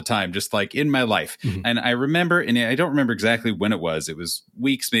all the time, just like in my life. Mm-hmm. And I remember, and I don't remember exactly when it was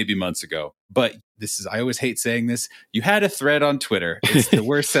weeks, maybe months ago, but I always hate saying this. You had a thread on Twitter. It's the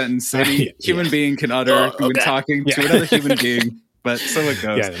worst sentence any human being can utter when talking to another human being. But so it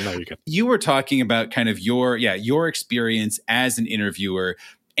goes. Yeah, no, you're good. You were talking about kind of your experience as an interviewer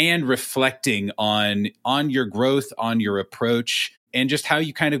and reflecting on your growth, on your approach, and just how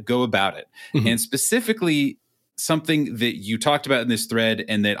you kind of go about it. Mm-hmm. And specifically, something that you talked about in this thread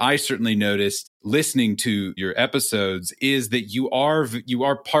and that I certainly noticed listening to your episodes is that you are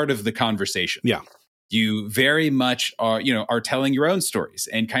part of the conversation. Yeah. You very much are telling your own stories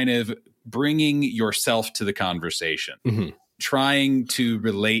and kind of bringing yourself to the conversation. Mm-hmm. Trying to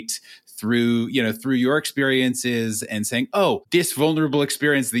relate through your experiences and saying, oh, this vulnerable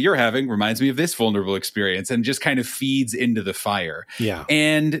experience that you're having reminds me of this vulnerable experience, and just kind of feeds into the fire. Yeah.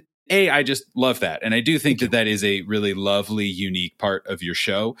 And I just love that. And I do think that is a really lovely, unique part of your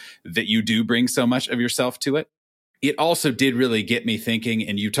show, that you do bring so much of yourself to it. It also did really get me thinking,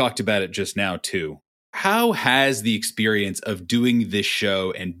 and you talked about it just now too. How has the experience of doing this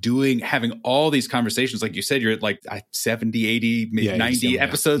show and having all these conversations, like you said, you're at like 70, 80, maybe 90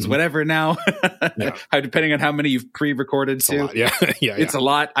 episodes, whatever now, depending on how many you've pre-recorded too. It's a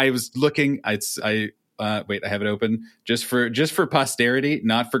lot. I was looking, wait, I have it open just for posterity,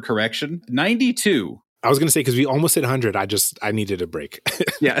 not for correction. 92. I was going to say, because we almost hit 100. I needed a break.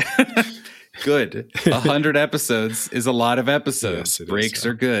 Yeah. Good. 100 episodes is a lot of episodes. Yes, breaks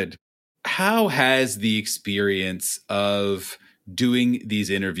are good. How has the experience of doing these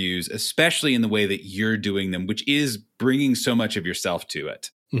interviews, especially in the way that you're doing them, which is bringing so much of yourself to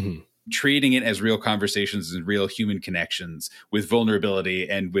it, treating it as real conversations and real human connections with vulnerability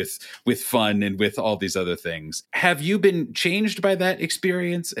and with fun and with all these other things. Have you been changed by that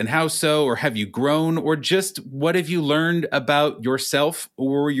experience, and how so? Or have you grown, or just what have you learned about yourself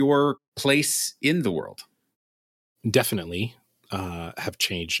or your place in the world? Definitely. Have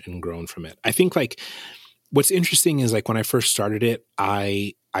changed and grown from it. I think like what's interesting is like when I first started it,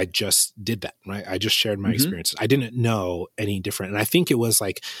 I just did that, right? I just shared my experiences. I didn't know any different. And I think it was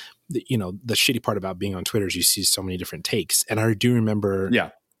like, the shitty part about being on Twitter is you see so many different takes. And I do remember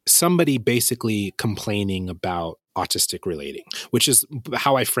somebody basically complaining about autistic relating, which is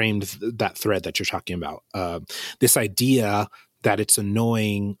how I framed that thread that you're talking about. This idea that it's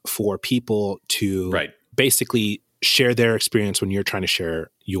annoying for people to basically share their experience when you're trying to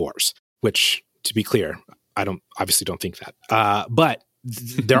share yours, which, to be clear, I obviously don't think that. But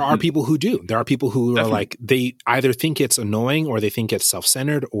there are people who do. There are people who are like, they either think it's annoying or they think it's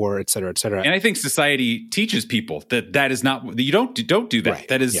self-centered or et cetera, et cetera. And I think society teaches people that is not, you don't do that. Right.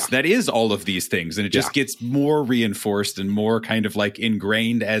 That is all of these things. And it just gets more reinforced and more kind of like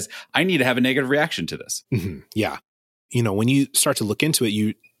ingrained as I need to have a negative reaction to this. Yeah. When you start to look into it,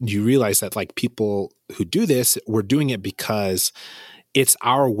 you realize that like people who do this, we're doing it because it's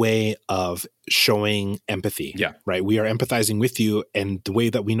our way of showing empathy. Yeah. Right. We are empathizing with you. And the way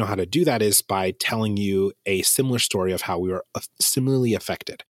that we know how to do that is by telling you a similar story of how we were similarly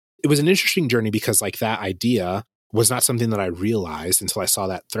affected. It was an interesting journey because like that idea was not something that I realized until I saw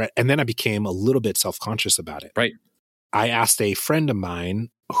that threat. And then I became a little bit self-conscious about it. Right. I asked a friend of mine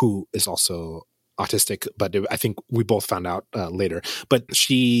who is also autistic, but I think we both found out later. But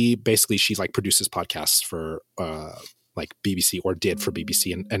she like produces podcasts for like BBC, or did for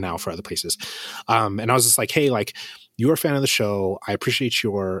BBC and now for other places. And I was just like, hey, like you're a fan of the show. I appreciate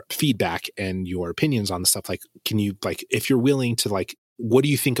your feedback and your opinions on the stuff. Like, can you like, if you're willing to like, what do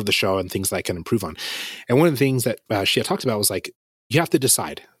you think of the show and things that I can improve on? And one of the things that she had talked about was like, you have to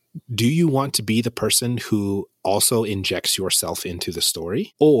decide. Do you want to be the person who also injects yourself into the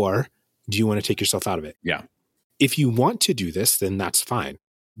story, or do you want to take yourself out of it? Yeah. If you want to do this, then that's fine.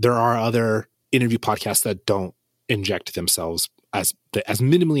 There are other interview podcasts that don't inject themselves as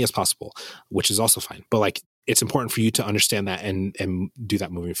minimally as possible, which is also fine. But like, it's important for you to understand that and do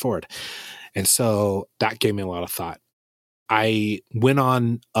that moving forward. And so that gave me a lot of thought. I went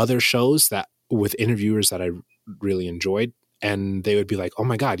on other shows that with interviewers that I really enjoyed, and they would be like, "Oh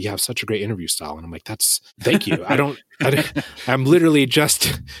my God, you have such a great interview style." And I'm like, thank you. I'm literally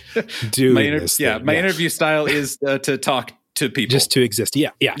just doing this. Yeah. My interview style is to talk to people. Just to exist.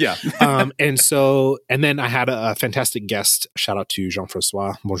 Yeah. And then I had a fantastic guest. Shout out to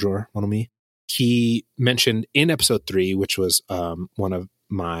Jean-François. Bonjour, mon ami. He mentioned in episode 3, which was one of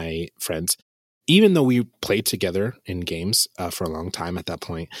my friends, even though we played together in games for a long time at that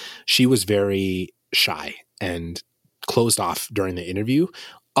point, she was very shy and closed off during the interview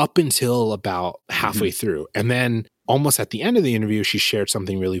up until about halfway through. And then almost at the end of the interview, she shared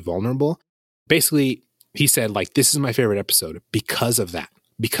something really vulnerable. Basically, he said, like, this is my favorite episode because of that,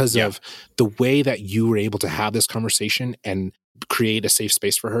 because of the way that you were able to have this conversation and create a safe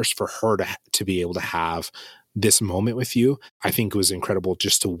space for her to be able to have this moment with you. I think it was incredible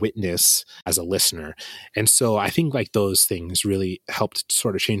just to witness as a listener. And so I think like those things really helped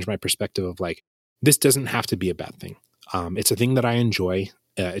sort of change my perspective of like, this doesn't have to be a bad thing. It's a thing that I enjoy.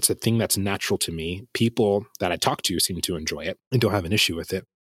 It's a thing that's natural to me. People that I talk to seem to enjoy it and don't have an issue with it.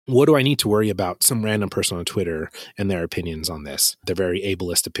 What do I need to worry about some random person on Twitter and their opinions on this? Their very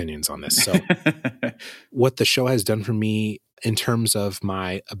ableist opinions on this. So what the show has done for me in terms of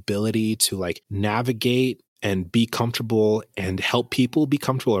my ability to like navigate and be comfortable and help people be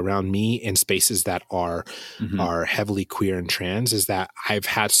comfortable around me in spaces that are heavily queer and trans is that I've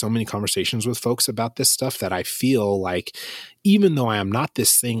had so many conversations with folks about this stuff that I feel like even though I am not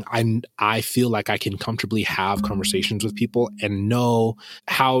this thing, I feel like I can comfortably have conversations with people and know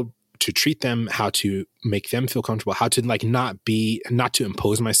how to treat them, how to make them feel comfortable, how to like not to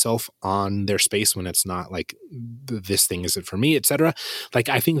impose myself on their space when it's not like this thing isn't for me, etc. Like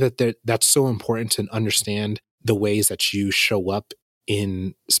I think that that's so important to understand the ways that you show up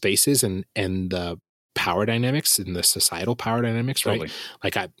in spaces and the power dynamics and the societal power dynamics, right? Totally.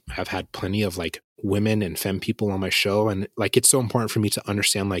 Like I've had plenty of like women and femme people on my show, and like it's so important for me to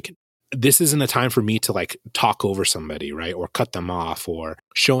understand like this isn't a time for me to like talk over somebody, right? Or cut them off or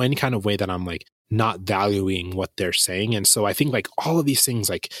show any kind of way that I'm like not valuing what they're saying. And so I think like all of these things,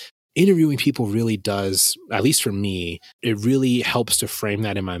 like interviewing people really does, at least for me, it really helps to frame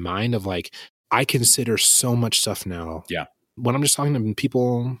that in my mind of like, I consider so much stuff now. Yeah. When I'm just talking to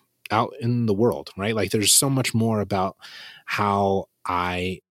people out in the world, right? Like there's so much more about how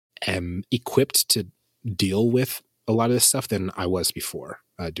I am equipped to deal with a lot of this stuff than I was before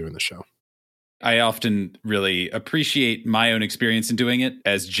doing the show. I often really appreciate my own experience in doing it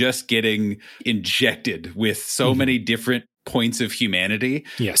as just getting injected with so many different points of humanity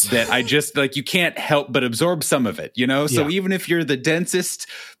that I just like, you can't help but absorb some of it, you know? So even if you're the densest,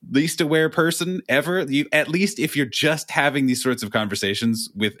 least aware person ever, you at least if you're just having these sorts of conversations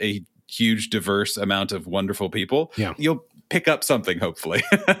with a huge, diverse amount of wonderful people, you'll pick up something, hopefully.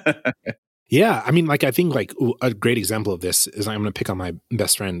 Yeah. I mean, like, I think like a great example of this is I'm going to pick on my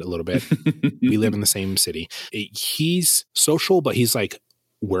best friend a little bit. We live in the same city. He's social, but he's like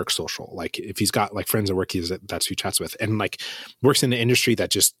work social. Like if he's got like friends at work, that's who he chats with, and like works in an industry that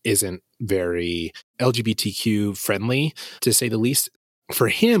just isn't very LGBTQ friendly, to say the least. For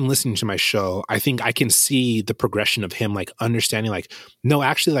him listening to my show, I think I can see the progression of him like understanding like, no,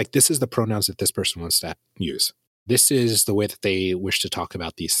 actually like this is the pronouns that this person wants to use. This is the way that they wish to talk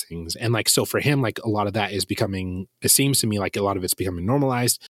about these things. And like, so for him, like a lot of that is becoming, it seems to me like a lot of it's becoming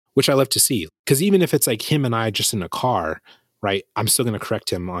normalized, which I love to see. Because even if it's like him and I just in a car, right, I'm still going to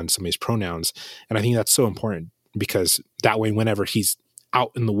correct him on some of his pronouns. And I think that's so important because that way, whenever he's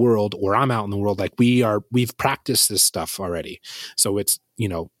out in the world or I'm out in the world, like we've practiced this stuff already. So it's, you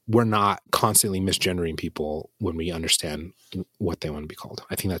know, we're not constantly misgendering people when we understand what they want to be called.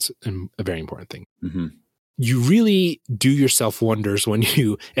 I think that's a very important thing. Mm-hmm. You really do yourself wonders when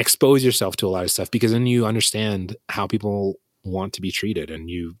you expose yourself to a lot of stuff, because then you understand how people want to be treated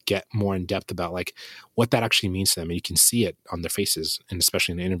and you get more in depth about like what that actually means to them. And you can see it on their faces, and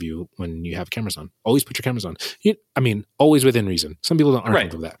especially in an interview when you have cameras on. Always put your cameras on. I mean, always within reason. Some people aren't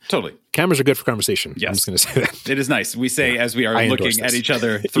comfortable with that. Totally. Cameras are good for conversation. Yes. I'm just going to say that. It is nice. We say as we are looking at each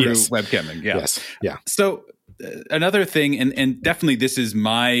other through webcamming. Yeah. Yes. Yeah. So another thing, and definitely this is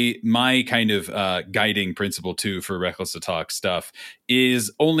my kind of guiding principle too for Reckless to Talk stuff,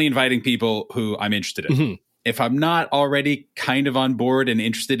 is only inviting people who I'm interested in. Mm-hmm. If I'm not already kind of on board and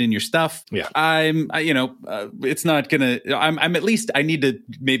interested in your stuff, it's not gonna. I'm at least I need to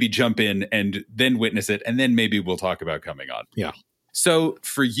maybe jump in and then witness it, and then maybe we'll talk about coming on. Yeah. So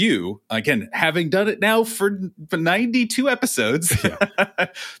for you, again, having done it now for 92 episodes,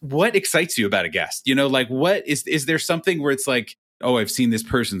 what excites you about a guest? You know, like what is there something where it's like, oh, I've seen this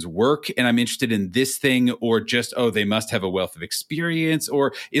person's work and I'm interested in this thing, or just, oh, they must have a wealth of experience?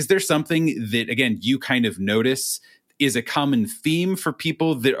 Or is there something that, again, you kind of notice is a common theme for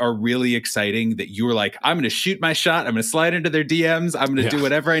people that are really exciting that you're like, I'm going to shoot my shot. I'm going to slide into their DMs. I'm going to do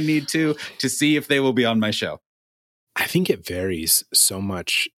whatever I need to see if they will be on my show? I think it varies so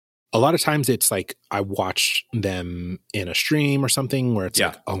much. A lot of times it's like I watched them in a stream or something where it's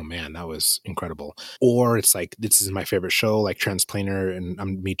like, oh man, that was incredible. Or it's like, this is my favorite show, like Transplaner, and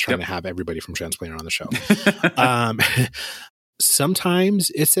I'm me trying to have everybody from Transplaner on the show.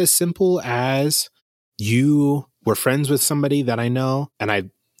 Sometimes it's as simple as you were friends with somebody that I know and I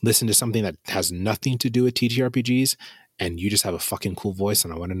listened to something that has nothing to do with TTRPGs, and you just have a fucking cool voice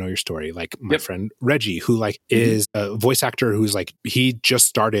and I want to know your story. Like my friend Reggie, who like is a voice actor who's like, he just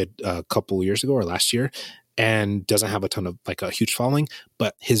started a couple years ago or last year and doesn't have a ton of like a huge following,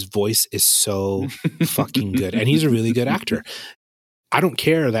 but his voice is so fucking good. And he's a really good actor. I don't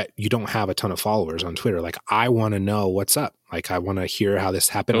care that you don't have a ton of followers on Twitter. Like I want to know what's up. Like I want to hear how this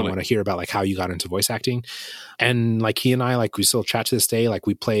happened. Totally. I want to hear about like how you got into voice acting. And like he and I, like we still chat to this day. Like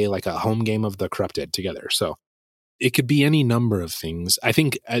we play like a home game of The Corrupted together. So it could be any number of things. I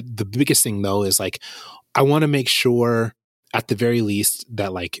think the biggest thing though is like, I want to make sure at the very least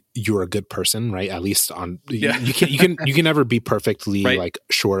that like you're a good person, right? At least you can never be perfectly right. like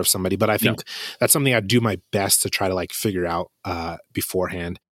sure of somebody, but I think that's something I do my best to try to like figure out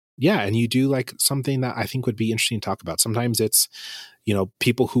beforehand. Yeah, and you do like something that I think would be interesting to talk about. Sometimes it's,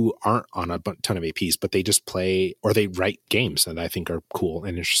 people who aren't on a ton of APs, but they just play or they write games that I think are cool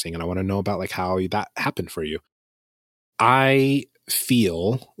and interesting, and I want to know about like how that happened for you. I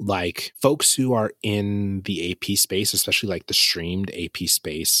feel like folks who are in the AP space, especially like the streamed AP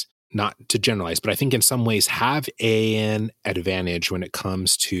space, not to generalize, but I think in some ways have an advantage when it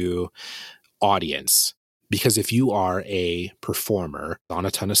comes to audience. Because if you are a performer on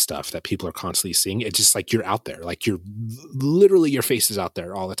a ton of stuff that people are constantly seeing, it's just like you're out there. Like you're literally, your face is out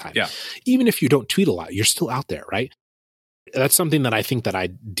there all the time. Yeah. Even if you don't tweet a lot, you're still out there, right? That's something that I think that I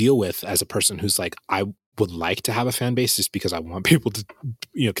deal with as a person who's like, I would like to have a fan base just because I want people to,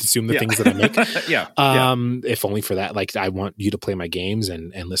 consume the things that I make. If only for that, like I want you to play my games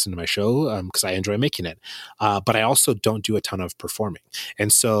and listen to my show because I enjoy making it. But I also don't do a ton of performing.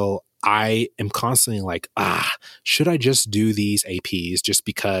 And so I am constantly like, should I just do these APs just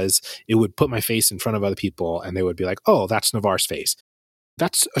because it would put my face in front of other people and they would be like, oh, that's Navaar's face.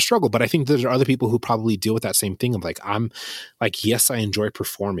 That's a struggle. But I think there are other people who probably deal with that same thing of like, I'm like, yes, I enjoy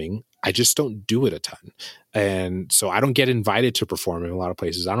performing. I just don't do it a ton. And so I don't get invited to perform in a lot of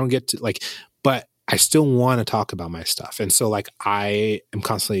places. I don't get to like, but I still want to talk about my stuff. And so like, I am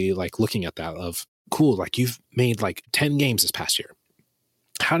constantly like looking at that of cool, like you've made like 10 games this past year.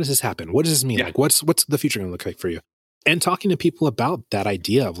 How does this happen? What does this mean? Like, what's the future going to look like for you? And talking to people about that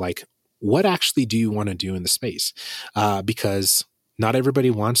idea of like, what actually do you want to do in the space? Because not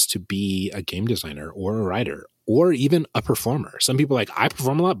everybody wants to be a game designer or a writer or even a performer. Some people are like, I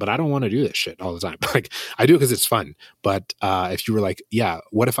perform a lot, but I don't want to do this shit all the time. Like I do it because it's fun. But if you were like, yeah,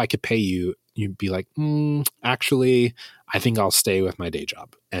 what if I could pay you? You'd be like, actually, I think I'll stay with my day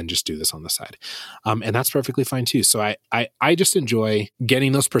job and just do this on the side. And that's perfectly fine too. So I just enjoy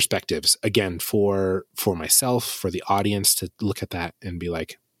getting those perspectives again for myself, for the audience to look at that and be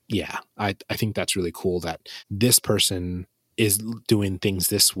like, yeah, I think that's really cool that this person is doing things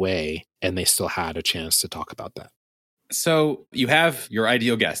this way and they still had a chance to talk about that. So you have your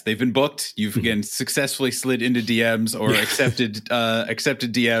ideal guest. They've been booked. You've again successfully slid into DMs or accepted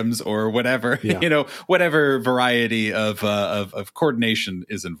DMs or whatever, whatever variety of coordination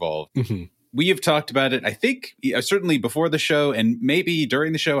is involved. Mm-hmm. We have talked about it, I think, certainly before the show and maybe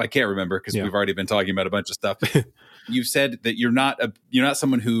during the show. I can't remember because we've already been talking about a bunch of stuff. You've said that you're not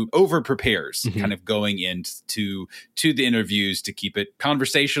someone who over prepares, kind of going into the interviews to keep it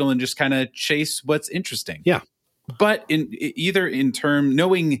conversational and just kind of chase what's interesting. Yeah. But in term,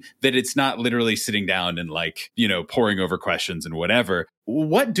 knowing that it's not literally sitting down and like, poring over questions and whatever,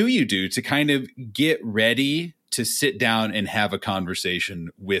 what do you do to kind of get ready to sit down and have a conversation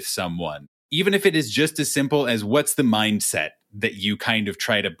with someone? Even if it is just as simple as what's the mindset that you kind of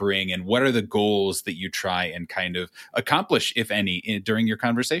try to bring and what are the goals that you try and kind of accomplish, if any, during your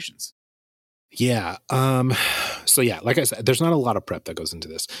conversations? Yeah. So yeah, like I said, there's not a lot of prep that goes into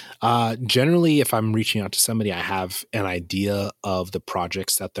this. Generally, if I'm reaching out to somebody, I have an idea of the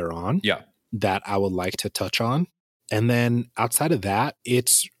projects that they're on that I would like to touch on. And then outside of that,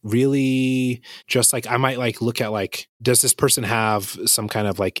 it's really just like, I might like look at like, does this person have some kind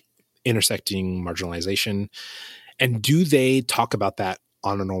of like intersecting marginalization? And do they talk about that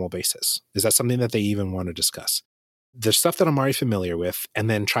on a normal basis? Is that something that they even want to discuss? The stuff that I'm already familiar with, and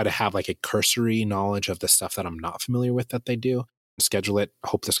then try to have like a cursory knowledge of the stuff that I'm not familiar with that they do. Schedule it.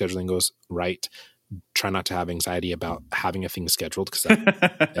 Hope the scheduling goes right. Try not to have anxiety about having a thing scheduled because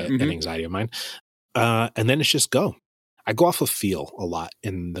that's an anxiety of mine. And then it's just go. I go off of feel a lot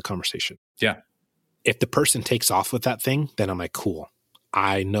in the conversation. Yeah. If the person takes off with that thing, then I'm like, cool.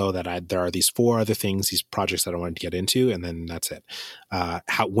 I know that there are these 4 other things, these projects that I wanted to get into, and then that's it.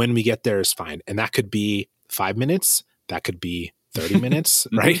 When we get there is fine. And that could be 5 minutes. That could be 30 minutes,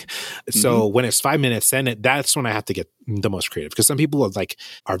 right? So when it's 5 minutes, then that's when I have to get the most creative because some people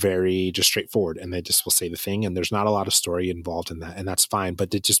are very just straightforward and they just will say the thing and there's not a lot of story involved in that. And that's fine.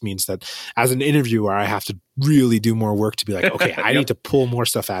 But it just means that as an interviewer, I have to really do more work to be like, okay, I need to pull more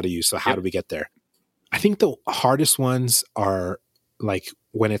stuff out of you. So how do we get there? I think the hardest ones are like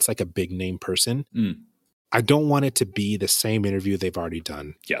when it's like a big name person. I don't want it to be the same interview they've already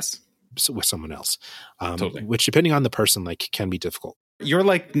done. Yes. With someone else, totally. Which depending on the person, like can be difficult. Your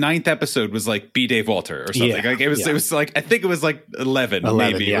like 9th episode was like B. Dave Walter or something. Like it was like, I think it was like 11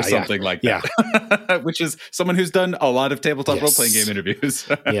 maybe or something like that, which is someone who's done a lot of tabletop role-playing game interviews.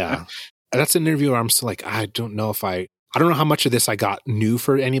 Yeah. That's an interview where I'm still like, I don't know if I I don't know how much of this I got new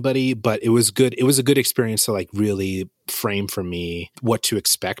for anybody, but it was good. It was a good experience to like really frame for me what to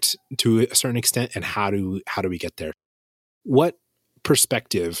expect to a certain extent and how do we get there. What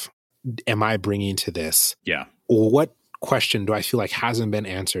perspective am I bringing to this? Yeah. Or what question do I feel like hasn't been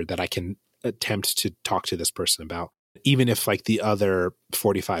answered that I can attempt to talk to this person about, even if like the other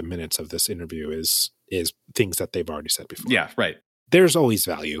 45 minutes of this interview is things that they've already said before. Yeah, right. There's always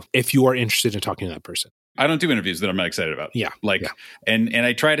value if you are interested in talking to that person. I don't do interviews that I'm not excited about. Yeah. Like, yeah. And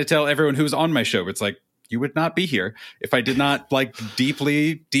I try to tell everyone who's on my show, it's like, you would not be here if I did not like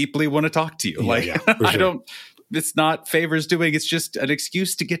deeply, deeply want to talk to you. I don't, it's not favors doing. It's just an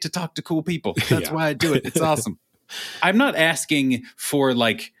excuse to get to talk to cool people. That's why I do it. It's awesome. I'm not asking for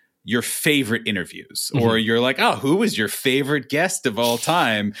like your favorite interviews or you're like, oh, who was your favorite guest of all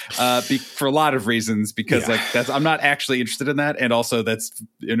time? For a lot of reasons, because like I'm not actually interested in that. And also that's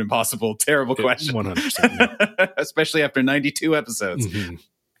an impossible, terrible question. 100%. Especially after 92 episodes. Mm-hmm.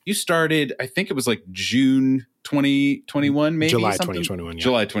 You started, I think it was like June 2021, maybe July something? 2021. Yeah.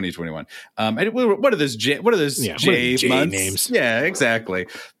 July 2021. What are those J months? Names? Yeah, exactly.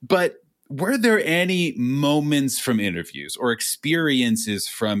 But were there any moments from interviews or experiences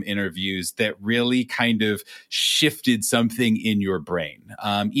from interviews that really kind of shifted something in your brain?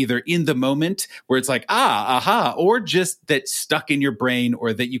 Either in the moment where it's like, aha, or just that stuck in your brain,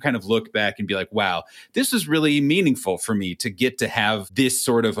 or that you kind of look back and be like, wow, this was really meaningful for me to get to have this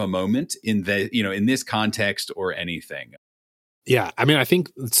sort of a moment in in this context or anything. Yeah. I mean, I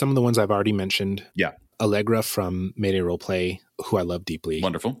think some of the ones I've already mentioned. Yeah. Allegra from Mayday Roleplay, who I love deeply.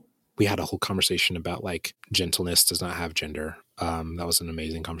 Wonderful. We had a whole conversation about like gentleness does not have gender. That was an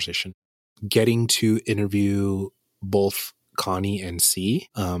amazing conversation. Getting to interview both Connie and C,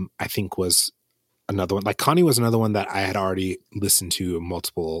 I think was another one. Like Connie was another one that I had already listened to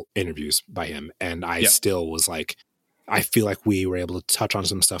multiple interviews by him. And I still was like, I feel like we were able to touch on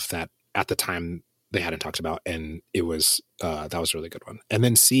some stuff that at the time they hadn't talked about. And it was, that was a really good one. And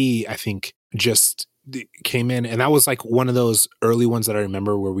then C, I think just came in, and that was like one of those early ones that I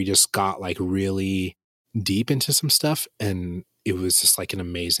remember where we just got like really deep into some stuff, and it was just like an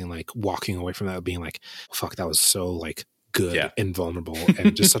amazing, like walking away from that being like, fuck, that was so like good and vulnerable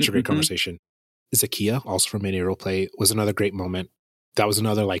and just such a great conversation. Zakia, also from Mayday Roleplay, was another great moment. That was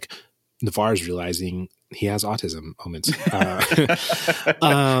another like Navaar's realizing he has autism moments.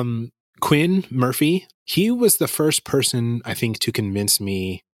 Quinn Murphy, he was the first person I think to convince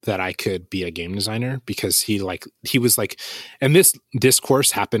me that I could be a game designer, because he was like, and this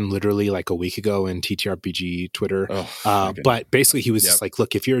discourse happened literally like a week ago in TTRPG Twitter. But basically he was just like,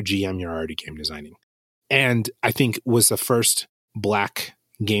 look, if you're a GM, you're already game designing. And I think was the first Black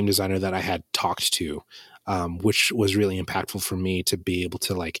game designer that I had talked to, which was really impactful for me to be able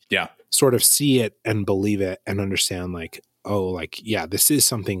to like, sort of see it and believe it and understand like, oh, like, yeah, this is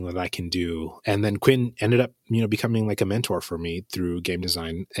something that I can do. And then Quinn ended up, becoming like a mentor for me through game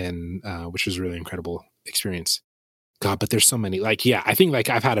design, and which was a really incredible experience. God, but there's so many. Like, yeah, I think like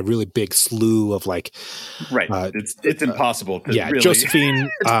I've had a really big slew of like, it's impossible. To really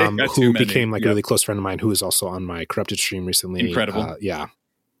Josephine, who became like a really close friend of mine, who is also on my Corrupted stream recently. Incredible.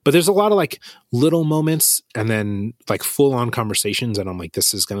 But there's a lot of like little moments and then like full on conversations, and I'm like,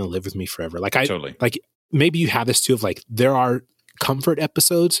 this is going to live with me forever. Like like maybe you have this too of like, there are comfort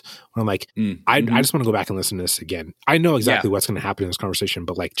episodes where I'm like, I just want to go back and listen to this again. I know exactly what's going to happen in this conversation,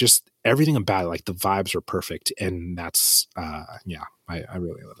 but like just everything about it, like the vibes are perfect. And that's, I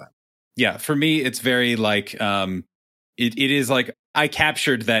really love that. Yeah. For me, it's very like, it is like, I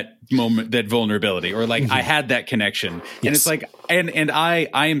captured that moment, that vulnerability, or like I had that connection. Yes. And it's like, and I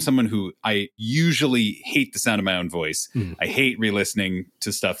am someone who I usually hate the sound of my own voice. I hate re-listening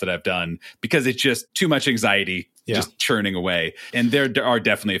to stuff that I've done because it's just too much anxiety just churning away. And there are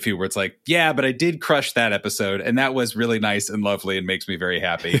definitely a few where it's like, yeah, but I did crush that episode, and that was really nice and lovely and makes me very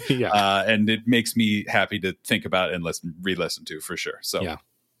happy. And it makes me happy to think about and re-listen to, for sure. So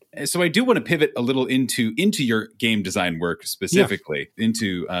So I do want to pivot a little into your game design work specifically,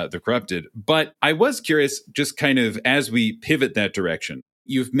 into The Corrupted. But I was curious, just kind of as we pivot that direction,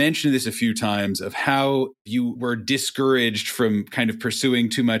 you've mentioned this a few times of how you were discouraged from kind of pursuing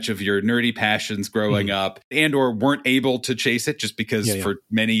too much of your nerdy passions growing up, and or weren't able to chase it just because for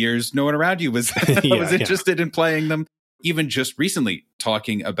many years no one around you was was interested in playing them. Even just recently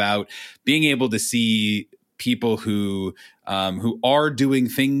talking about being able to see people who are doing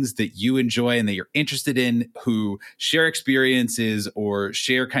things that you enjoy and that you're interested in, who share experiences or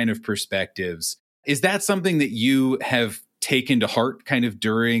share kind of perspectives. Is that something that you have taken to heart kind of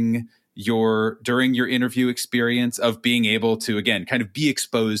during during your interview experience of being able to, again, kind of be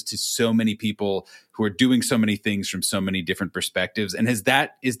exposed to so many people who are doing so many things from so many different perspectives? And is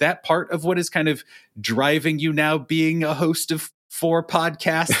that part of what is kind of driving you now, being a host of 4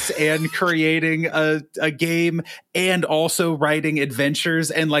 podcasts and creating a game and also writing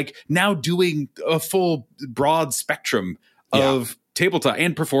adventures and like now doing a full broad spectrum of tabletop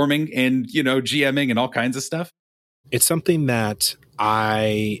and performing and, GMing and all kinds of stuff? It's something that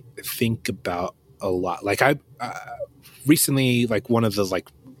I think about a lot. Like I recently, like one of the like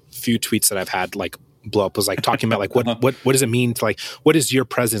few tweets that I've had like blow up was like talking about like what does it mean to like, what is your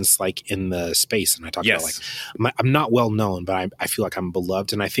presence like in the space? And I talked about like, I'm not well known, but I feel like I'm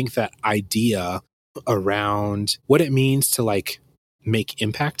beloved. And I think that idea around what it means to like make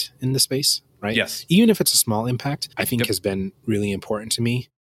impact in the space, right? Yes. Even if it's a small impact, I think has been really important to me.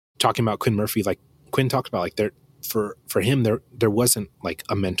 Talking about Quinn Murphy, like Quinn talked about like for him, there wasn't like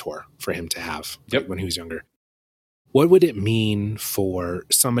a mentor for him to have when he was younger. What would it mean for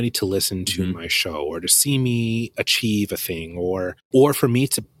somebody to listen to my show or to see me achieve a thing or for me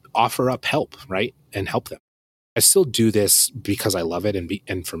to offer up help, right? And help them. I still do this because I love it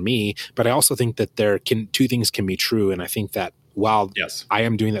and for me, but I also think that two things can be true. And I think that while I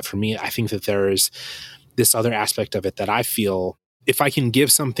am doing that for me, I think that there is this other aspect of it that I feel if I can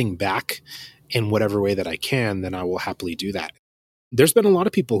give something back in whatever way that I can, then I will happily do that. There's been a lot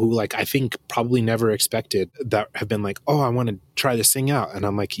of people who like, I think probably never expected that have been like, oh, I want to try this thing out. And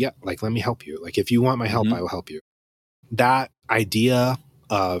I'm like, yeah, like, let me help you. Like, if you want my help, I will help you. That idea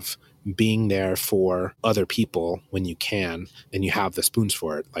of being there for other people when you can, and you have the spoons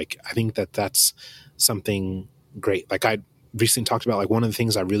for it. Like, I think that that's something great. Like I recently talked about like one of the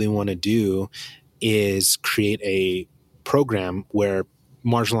things I really want to do is create a program where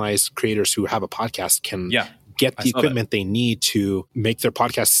marginalized creators who have a podcast can get the equipment they need to make their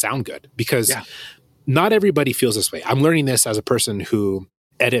podcast sound good, because not everybody feels this way. I'm learning this as a person who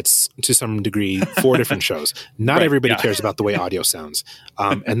edits to some degree 4 different shows. Not everybody cares about the way audio sounds.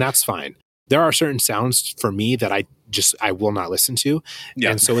 And that's fine. There are certain sounds for me that I will not listen to.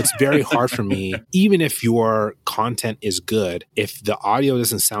 And so it's very hard for me, even if your content is good, if the audio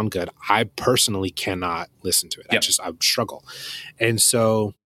doesn't sound good, I personally cannot listen to it. I struggle. And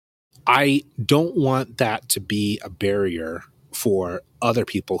so I don't want that to be a barrier for other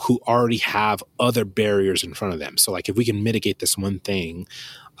people who already have other barriers in front of them. So like, if we can mitigate this one thing,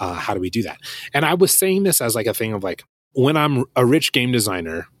 how do we do that? And I was saying this as like a thing of like, when I'm a rich game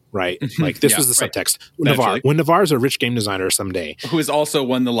designer, right? Like this was the subtext. Navaar. When Navaar's a rich game designer someday. Who has also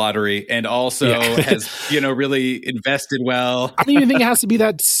won the lottery and also has, really invested well. I don't even think it has to be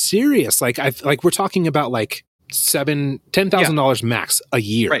that serious. Like we're talking about like $10,000 max a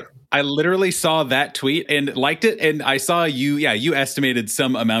year. Right. I literally saw that tweet and liked it, and I saw you estimated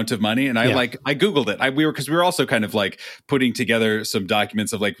some amount of money, and I Googled it. Because we were also kind of like putting together some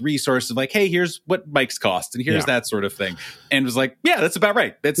documents of like resources, like, hey, here's what mics cost, and here's that sort of thing, and was like, yeah, that's about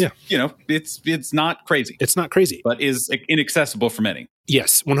right. That's it's not crazy. It's not crazy, but is inaccessible for many.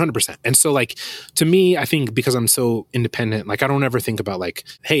 Yes, 100%. And so like, to me, I think because I'm so independent, like I don't ever think about like,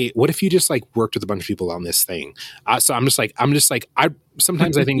 hey, what if you just like worked with a bunch of people on this thing? So I'm just like,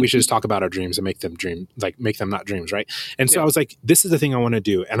 sometimes I think we should just talk about our dreams and make them not dreams. Right. And so I was like, this is the thing I want to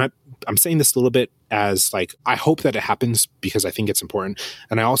do. And I'm saying this a little bit as like, I hope that it happens because I think it's important.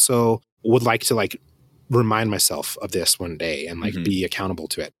 And I also would like to like remind myself of this one day and like be accountable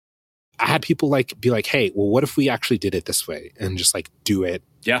to it. I had people like be like, hey, well, what if we actually did it this way and just like do it?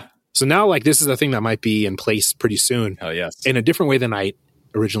 Yeah. So now like this is a thing that might be in place pretty soon. Oh, yes. In a different way than I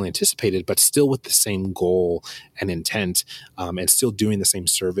originally anticipated, but still with the same goal and intent, and still doing the same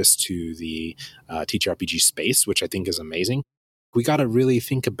service to the TTRPG space, which I think is amazing. We got to really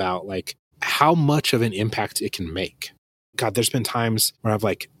think about like how much of an impact it can make. God, there's been times where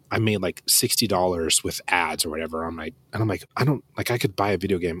I made like $60 with ads or whatever on my, and I'm like, I could buy a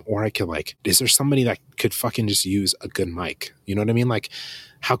video game, or I could like, is there somebody that could fucking just use a good mic? You know what I mean? Like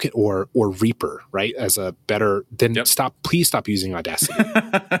how could, or Reaper, right? As a better, then please stop using Audacity.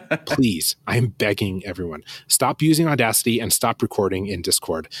 Please. I'm begging everyone, stop using Audacity and stop recording in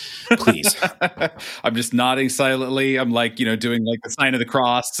Discord, please. I'm just nodding silently. I'm like, doing like the sign of the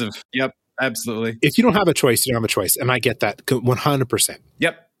cross of, yep, absolutely. If you don't have a choice, you don't have a choice. And I get that 100%.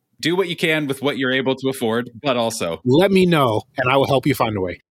 Yep. Do what you can with what you're able to afford, but also let me know and I will help you find a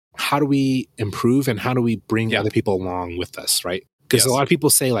way. How do we improve and how do we bring other people along with us, right? Because a lot of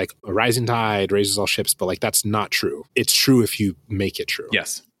people say like a rising tide raises all ships, but like that's not true. It's true if you make it true.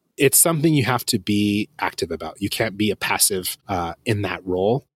 Yes. It's something you have to be active about. You can't be a passive in that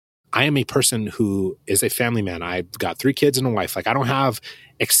role. I am a person who is a family man. I've got 3 kids and a wife. Like I don't have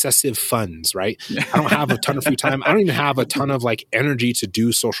excessive funds, right? I don't have a ton of free time. I don't even have a ton of like energy to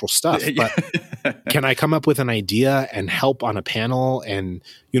do social stuff, but can I come up with an idea and help on a panel and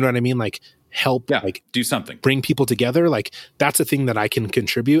you know what I mean? Like help, like do something, bring people together. Like that's a thing that I can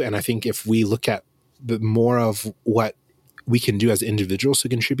contribute. And I think if we look at the more of what we can do as individuals to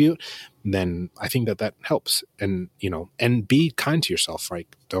contribute, then I think that helps. And, and be kind to yourself, right?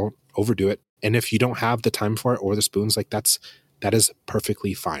 Don't overdo it. And if you don't have the time for it or the spoons, like that is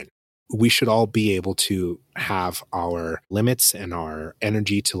perfectly fine. We should all be able to have our limits and our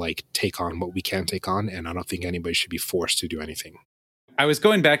energy to like take on what we can take on. And I don't think anybody should be forced to do anything. I was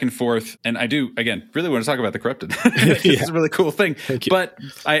going back and forth, and I do, again, really want to talk about The Corrupted. It's a really cool thing. But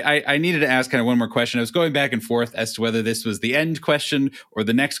I needed to ask kind of one more question. I was going back and forth as to whether this was the end question or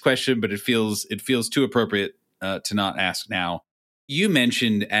the next question, but it feels too appropriate to not ask now. You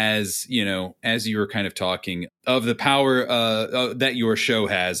mentioned as you were kind of talking of the power that your show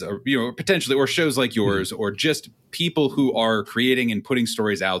has, or potentially, or shows like yours, or just people who are creating and putting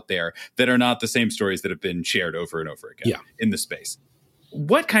stories out there that are not the same stories that have been shared over and over again in the space.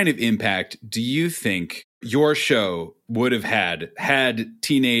 What kind of impact do you think your show would have had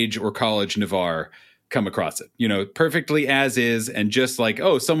teenage or college Navaar come across it? Perfectly as is, and just like,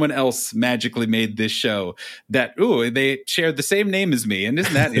 oh, someone else magically made this show that, they shared the same name as me, and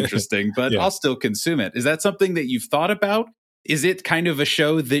isn't that interesting? But I'll still consume it. Is that something that you've thought about? Is it kind of a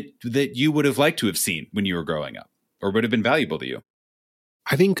show that you would have liked to have seen when you were growing up, or would have been valuable to you?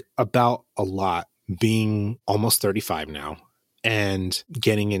 I think about a lot, being almost 35 now and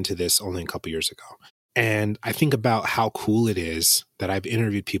getting into this only a couple years ago. And I think about how cool it is that I've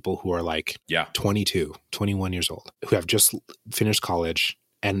interviewed people who are like 22, 21 years old, who have just finished college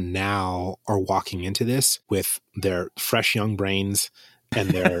and now are walking into this with their fresh young brains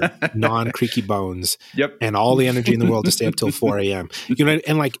and their non-creaky bones and all the energy in the world to stay up till 4 a.m.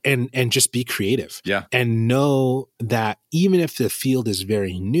 And just be creative. And know that even if the field is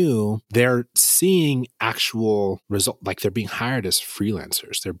very new, they're seeing actual result, like they're being hired as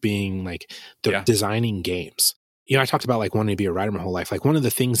freelancers. They're being they're designing games. I talked about like wanting to be a writer my whole life. Like one of the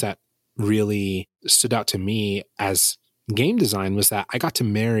things that really stood out to me as game design was that I got to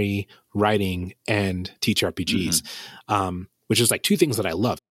marry writing and teach RPGs. Which is like two things that I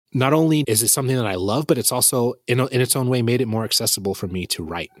love. Not only is it something that I love, but it's also in its own way made it more accessible for me to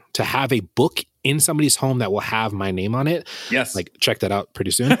write, to have a book in somebody's home that will have my name on it. Yes. Like check that out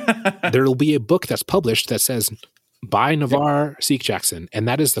pretty soon. There'll be a book that's published that says by Navaar Seik-Jackson. And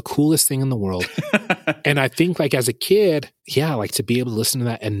that is the coolest thing in the world. And I think like as a kid, like to be able to listen to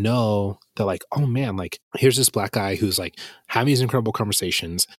that and know that like, oh man, like here's this Black guy who's like having these incredible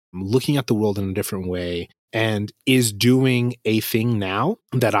conversations, looking at the world in a different way, and is doing a thing now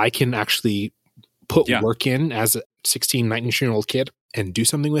that I can actually put work in as a 16, 19-year-old kid and do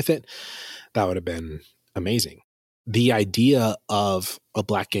something with it. That would have been amazing. The idea of a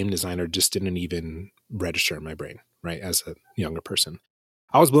Black game designer just didn't even register in my brain, right? As a younger person.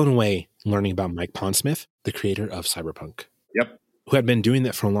 I was blown away learning about Mike Pondsmith, the creator of Cyberpunk, who had been doing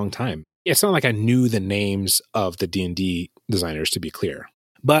that for a long time. It's not like I knew the names of the D&D designers, to be clear.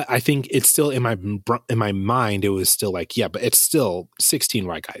 But I think it's still in my mind, it was still like, but it's still 16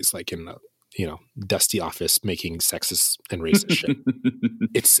 white guys like in the, dusty office making sexist and racist shit.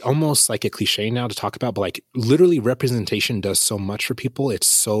 It's almost like a cliche now to talk about, but like literally representation does so much for people. It's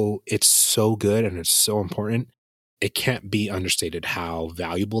so good and it's so important. It can't be understated how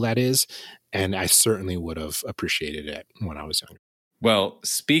valuable that is. And I certainly would have appreciated it when I was younger. Well,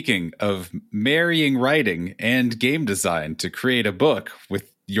 speaking of marrying writing and game design to create a book with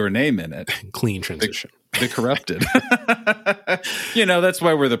your name in it. Clean transition. The Corrupted. That's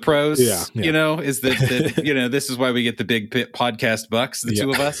why we're the pros. Is that this is why we get the big podcast bucks, the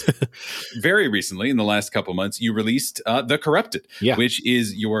two of us. Very recently, in the last couple months, you released The Corrupted, which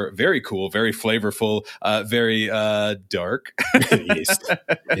is your very cool, very flavorful, very dark.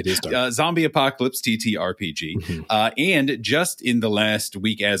 It is dark. Zombie apocalypse TTRPG. And just in the last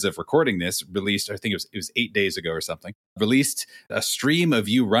week, as of recording this, released, I think it was 8 days ago or something, released a stream of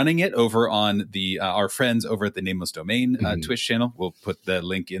you running it over on the our friends over at the Nameless Domain Twitch channel. We'll put the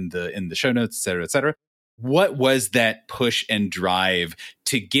link in the show notes, et cetera, et cetera. What was that push and drive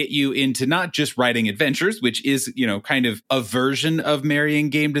to get you into not just writing adventures, which is, kind of a version of marrying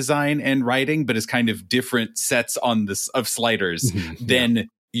game design and writing, but is kind of different sets of sliders than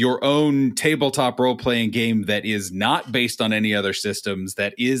your own tabletop role-playing game that is not based on any other systems,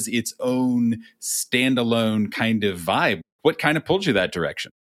 that is its own standalone kind of vibe? What kind of pulled you that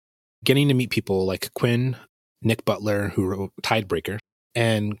direction? Getting to meet people like Quinn, Nick Butler, who wrote Tidebreaker,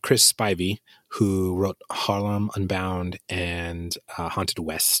 and Chris Spivey, who wrote Harlem Unbound and Haunted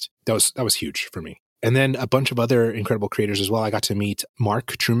West. That was huge for me. And then a bunch of other incredible creators as well. I got to meet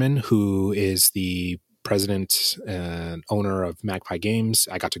Mark Truman, who is the president and owner of Magpie Games.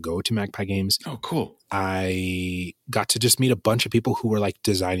 I got to go to Magpie Games. Oh, cool. I got to just meet a bunch of people who were like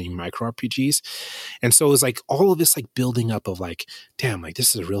designing micro RPGs. And so it was like all of this like building up of like, damn, like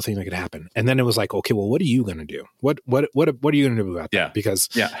this is a real thing that could happen. And then it was like, okay, well, what are you going to do? What are you going to do about that? Because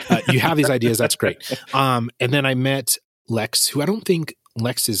you have these ideas. That's great. And then I met Lex, who I don't think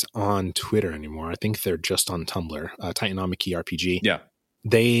Lex is on Twitter anymore. I think they're just on Tumblr, Titanomachy RPG. Yeah.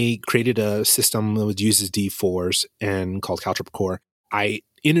 They created a system that uses D4s and called Caltrip Core. I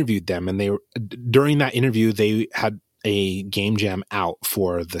interviewed them, and during that interview, they had a game jam out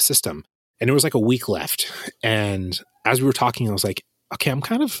for the system, and there was like a week left. And as we were talking, I was like, okay, I'm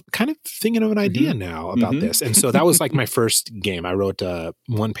kind of thinking of an idea now about this. And so that was like my first game. I wrote a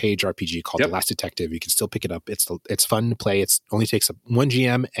 1-page RPG called The Last Detective. You can still pick it up. It's fun to play. It only takes up 1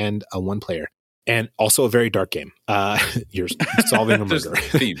 GM and a 1 player. And also a very dark game. You're solving a murder.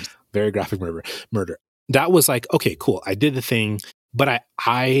 Very graphic murder. That was like, okay, cool. I did the thing, but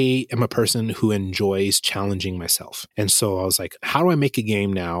I am a person who enjoys challenging myself. And so I was like, how do I make a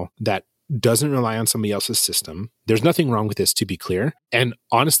game now that doesn't rely on somebody else's system? There's nothing wrong with this, to be clear. And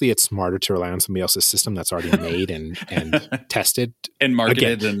honestly, it's smarter to rely on somebody else's system that's already made and tested and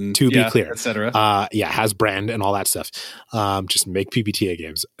marketed, again, and to be clear, etc. Has brand and all that stuff. Just make PBTA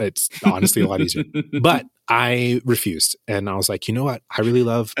games. It's honestly a lot easier. But I refused, and I was like, you know what? I really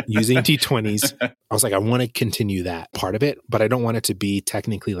love using D20s. I was like, I want to continue that part of it, but I don't want it to be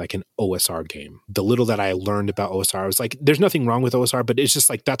technically like an OSR game. The little that I learned about OSR, I was like, there's nothing wrong with OSR, but it's just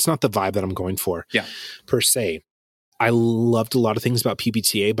like that's not the vibe that I'm going for. Per se. I loved a lot of things about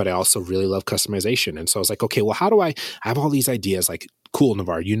PBTA, but I also really love customization. And so I was like, okay, well, how do I have all these ideas? Like, cool,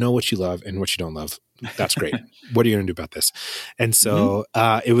 Navaar, you know what you love and what you don't love. That's great. What are you going to do about this? And so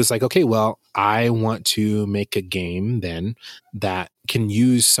it was like, okay, well, I want to make a game then that can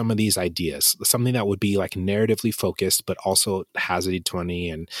use some of these ideas, something that would be like narratively focused, but also has a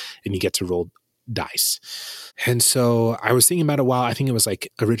D20 and you get to roll dice. And so I was thinking about it a while. I think it was like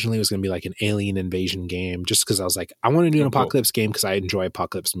originally it was going to be like an alien invasion game, just because I was like, I want to do an apocalypse game because I enjoy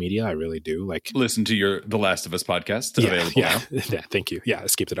apocalypse media. I really do. Like, listen to The Last of Us podcast. Available now. Yeah, thank you. Yeah,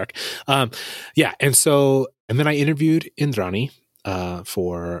 Escape the Dark. And then I interviewed Indrani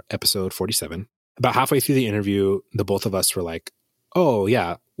for episode 47. About halfway through the interview, the both of us were like, oh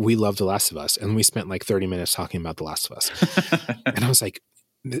yeah, we love The Last of Us. And we spent like 30 minutes talking about The Last of Us. And I was like,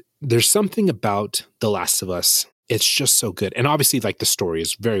 there's something about The Last of Us. It's just so good. And obviously like the story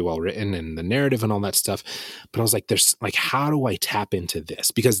is very well written and the narrative and all that stuff. But I was like, there's like, how do I tap into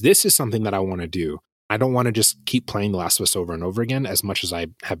this? Because this is something that I want to do. I don't want to just keep playing The Last of Us over and over again, as much as I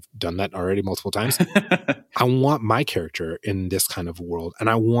have done that already multiple times. I want my character in this kind of world, and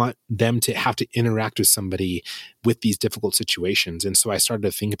I want them to have to interact with somebody with these difficult situations. And so I started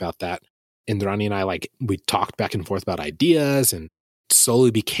to think about that. Indrani and I, we talked back and forth about ideas, and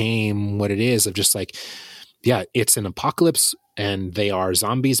slowly became what it is of just like, yeah, it's an apocalypse and they are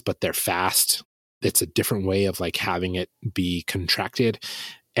zombies, but they're fast. It's a different way of like having it be contracted.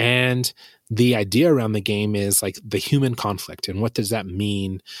 And the idea around the game is like the human conflict. And what does that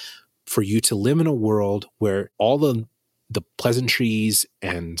mean for you to live in a world where all the pleasantries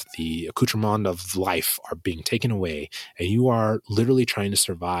and the accoutrement of life are being taken away and you are literally trying to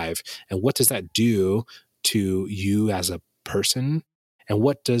survive? And what does that do to you as a person? And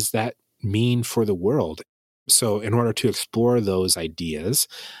what does that mean for the world? So in order to explore those ideas,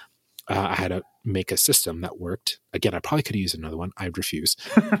 I had to make a system that worked. Again, I probably could have used another one. I refuse.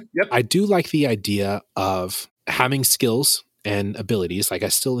 Yep. I do like the idea of having skills and abilities. Like I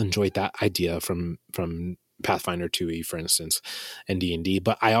still enjoyed that idea from Pathfinder 2e, for instance, and D&D.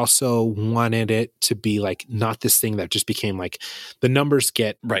 But I also wanted it to be like not this thing that just became like the numbers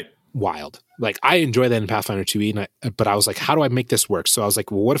get wild. Like I enjoy that in Pathfinder 2e, but I was like, how do I make this work? So I was like,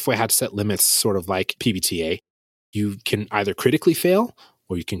 well, what if we had to set limits sort of like PBTA? You can either critically fail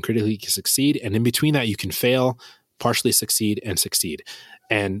or you can critically succeed. And in between that, you can fail, partially succeed, and succeed.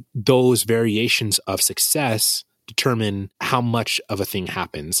 And those variations of success determine how much of a thing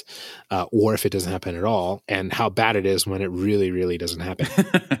happens, or if it doesn't happen at all, and how bad it is when it really, really doesn't happen.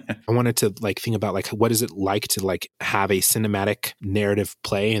 I wanted to like think about like, what is it like to like have a cinematic narrative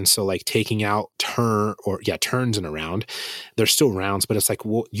play? And so like taking out turns in a round, there's still rounds, but it's like,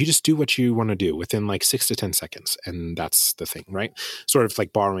 well, you just do what you want to do within like 6 to 10 seconds. And that's the thing, right? Sort of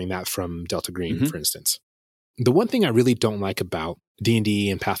like borrowing that from Delta Green, for instance. The one thing I really don't like about D&D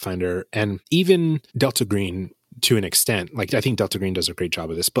and Pathfinder and even Delta Green to an extent. Like, I think Delta Green does a great job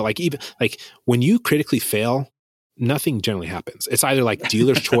of this, but like, even like when you critically fail, nothing generally happens. It's either like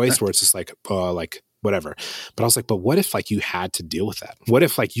dealer's choice where it's just like whatever. But I was like, but what if like you had to deal with that? What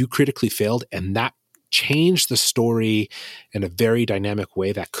if like you critically failed and that changed the story in a very dynamic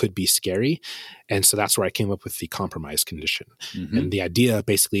way that could be scary? And so that's where I came up with the compromise condition. Mm-hmm. And the idea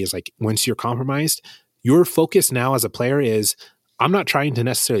basically is like, once you're compromised, your focus now as a player is, I'm not trying to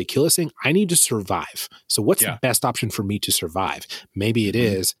necessarily kill this thing. I need to survive. So what's the best option for me to survive? Maybe it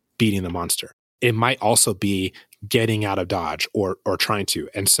is beating the monster. It might also be getting out of dodge or trying to.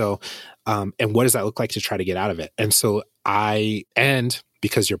 And so, and what does that look like to try to get out of it? And so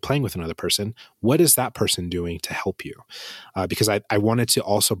because you're playing with another person, what is that person doing to help you? Because I wanted to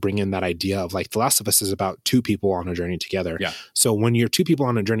also bring in that idea of like The Last of Us is about two people on a journey together. Yeah. So when you're two people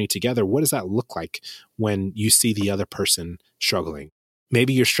on a journey together, what does that look like when you see the other person struggling?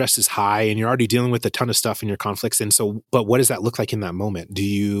 Maybe your stress is high and you're already dealing with a ton of stuff in your conflicts. And so, but what does that look like in that moment? Do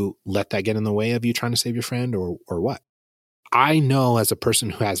you let that get in the way of you trying to save your friend or what? I know as a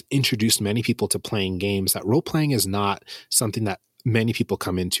person who has introduced many people to playing games that role-playing is not something that many people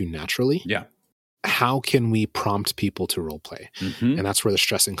come into naturally. Yeah. How can we prompt people to role-play? Mm-hmm. And that's where the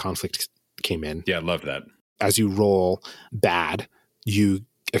stress and conflict came in. Yeah, I love that. As you roll bad, you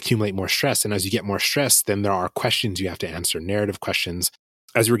accumulate more stress. And as you get more stress, then there are questions you have to answer, narrative questions.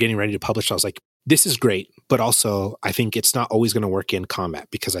 As we were getting ready to publish, I was like, this is great, but also I think it's not always going to work in combat,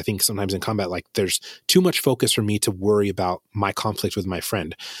 because I think sometimes in combat, like there's too much focus for me to worry about my conflict with my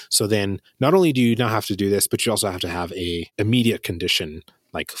friend. So then not only do you not have to do this, but you also have to have a immediate condition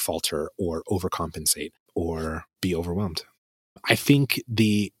like falter or overcompensate or be overwhelmed. I think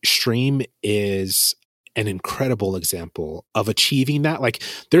the stream is an incredible example of achieving that. Like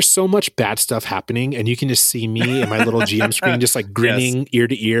there's so much bad stuff happening and you can just see me in my little GM screen, just like grinning ear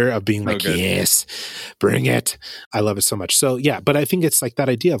to ear of being like, yes, bring it. I love it so much. So yeah, but I think it's like that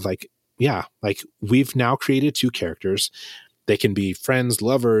idea of like, yeah, like we've now created two characters. They can be friends,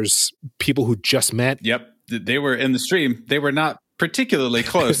 lovers, people who just met. Yep. They were in the stream. They were not particularly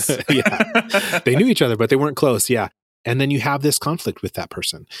close. Yeah. They knew each other, but they weren't close. Yeah. And then you have this conflict with that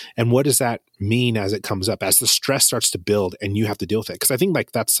person. And what does that mean as it comes up, as the stress starts to build and you have to deal with it? Because I think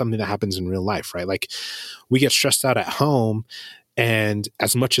like that's something that happens in real life, right? Like we get stressed out at home, and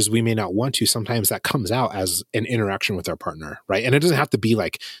as much as we may not want to, sometimes that comes out as an interaction with our partner, right? And it doesn't have to be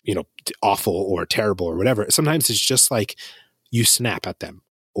like, awful or terrible or whatever. Sometimes it's just like you snap at them,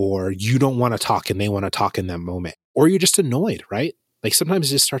 or you don't want to talk and they want to talk in that moment, or you're just annoyed, right? Like sometimes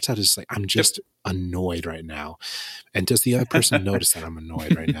it just starts out as like, I'm just annoyed right now. And does the other person notice that I'm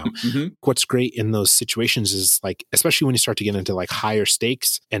annoyed right now? Mm-hmm. What's great in those situations is like, especially when you start to get into like higher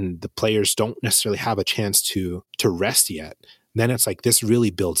stakes and the players don't necessarily have a chance to rest yet, then it's like this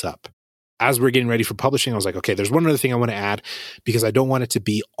really builds up. As we're getting ready for publishing, I was like, okay, there's one other thing I want to add, because I don't want it to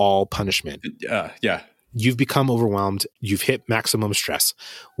be all punishment. Yeah. You've become overwhelmed. You've hit maximum stress.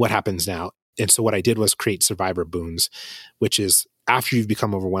 What happens now? And so what I did was create survivor boons, which is after you've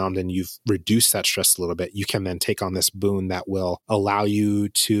become overwhelmed and you've reduced that stress a little bit, you can then take on this boon that will allow you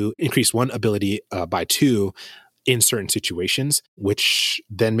to increase one ability by 2 in certain situations, which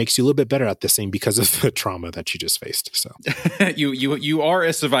then makes you a little bit better at this thing because of the trauma that you just faced. So you are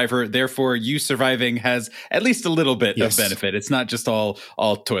a survivor, therefore you surviving has at least a little bit of benefit. It's not just all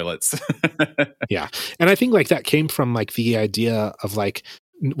toilets. Yeah. And I think like that came from like the idea of like,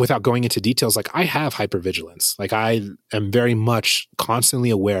 without going into details, like I have hypervigilance. Like I am very much constantly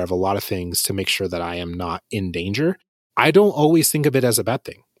aware of a lot of things to make sure that I am not in danger. I don't always think of it as a bad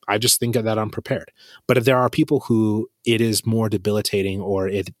thing. I just think of that I'm prepared. But if there are people who it is more debilitating or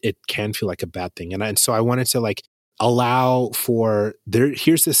it can feel like a bad thing. And so I wanted to like allow for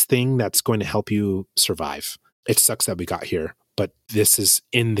here's this thing that's going to help you survive. It sucks that we got here, but this is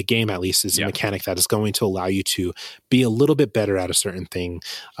in the game, at least, is a mechanic that is going to allow you to be a little bit better at a certain thing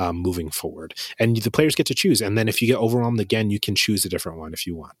moving forward. And the players get to choose. And then if you get overwhelmed again, you can choose a different one if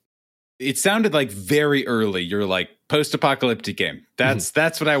you want. It sounded like very early. You're like post-apocalyptic game. That's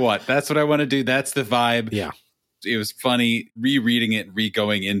what I want. That's what I want to do. That's the vibe. Yeah. It was funny rereading it,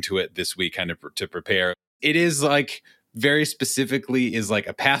 re-going into it this week kind of to prepare. It is like very specifically is like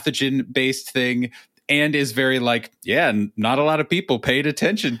a pathogen based thing. And is very like, not a lot of people paid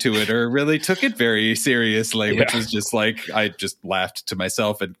attention to it or really took it very seriously, which was just like, I just laughed to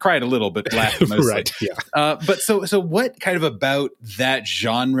myself and cried a little, but laughed mostly. Right, yeah. But so what kind of about that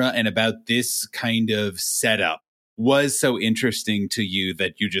genre and about this kind of setup was so interesting to you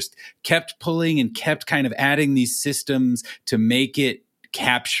that you just kept pulling and kept kind of adding these systems to make it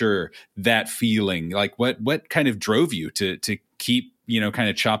capture that feeling? Like what kind of drove you to keep, kind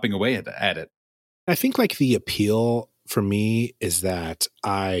of chopping away at it? I think like the appeal for me is that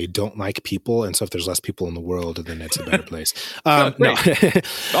I don't like people. And so if there's less people in the world, then it's a better place. No.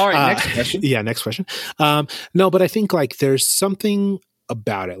 All right. Next question. Yeah. Next question. No, but I think like there's something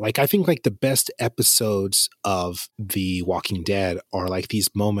about it. Like I think like the best episodes of The Walking Dead are like these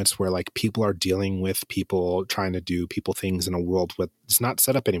moments where like people are dealing with people trying to do people things in a world where it's not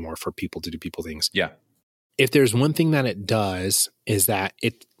set up anymore for people to do people things. Yeah. If there's one thing that it does is that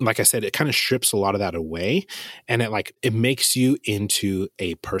it, like I said, it kind of strips a lot of that away, and it makes you into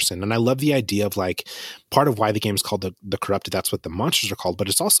a person. And I love the idea of like part of why the game is called the Corrupted. That's what the monsters are called, but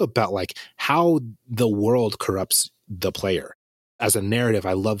it's also about like how the world corrupts the player. As a narrative,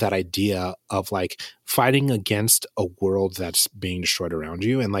 I love that idea of like fighting against a world that's being destroyed around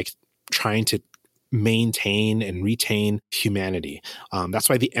you and like trying to maintain and retain humanity. That's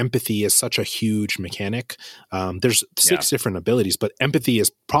why the empathy is such a huge mechanic. There's 6 different abilities, but empathy is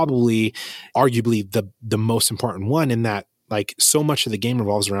probably arguably the most important one, in that like so much of the game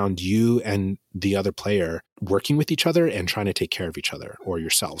revolves around you and the other player working with each other and trying to take care of each other or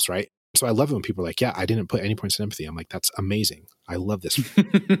yourselves, right? So I love it when people are like, yeah, I didn't put any points in empathy. I'm like, that's amazing. I love this.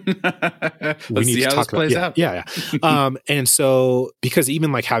 Let's see how this plays out. Yeah. And so, because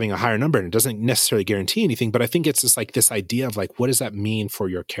even like having a higher number, and it doesn't necessarily guarantee anything, but I think it's just like this idea of like, what does that mean for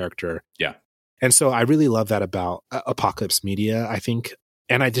your character? Yeah. And so I really love that about Apocalypse Media, I think.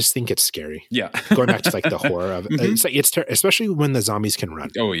 And I just think it's scary. Yeah. Going back to like the horror of it. Mm-hmm. It's like, especially when the zombies can run.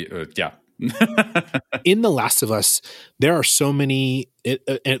 Oh, yeah. In The Last of Us, there are so many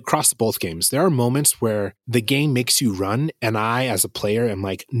across both games. There are moments where the game makes you run, and I, as a player, am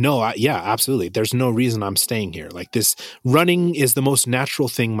like, no, yeah, absolutely. There's no reason I'm staying here. Like, this running is the most natural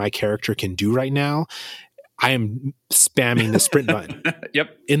thing my character can do right now. I am spamming the sprint button.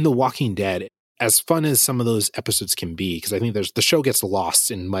 Yep. In The Walking Dead, as fun as some of those episodes can be, because I think the show gets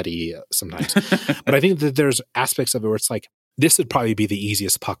lost and muddy sometimes, but I think that there's aspects of it where it's like, this would probably be the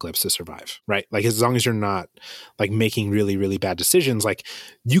easiest apocalypse to survive, right? Like, as long as you're not like making really, really bad decisions, like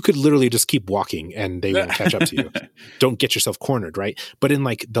you could literally just keep walking and they won't catch up to you. Don't get yourself cornered, right? But in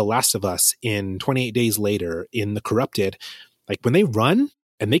like The Last of Us, in 28 Days Later, in The Corrupted, like when they run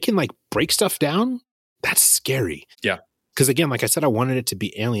and they can like break stuff down, that's scary. Yeah. Because again, like I said, I wanted it to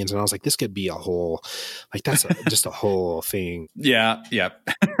be aliens, and I was like, this could be a whole, like that's just a whole thing. Yeah. Yeah.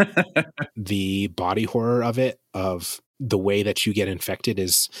 The body horror of it, of the way that you get infected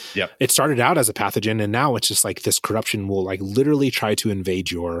is, it started out as a pathogen, and now it's just like this corruption will like literally try to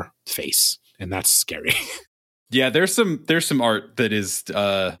invade your face, and that's scary. Yeah, there's some art that is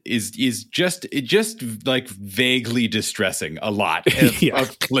just like vaguely distressing a lot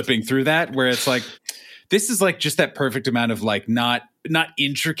of flipping through that, where it's like, this is like just that perfect amount of like not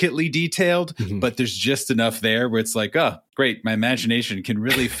intricately detailed, but there's just enough there where it's like, oh, great, my imagination can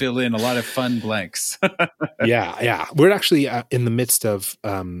really fill in a lot of fun blanks. Yeah. We're actually in the midst of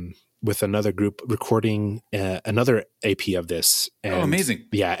with another group recording another AP of this. And, amazing!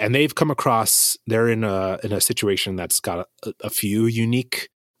 Yeah, and they've come across, they're in a situation that's got a few unique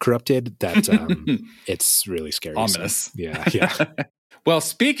corrupted that it's really scary. Ominous. So, yeah. Well,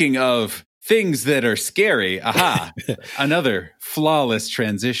 speaking of things that are scary. Another flawless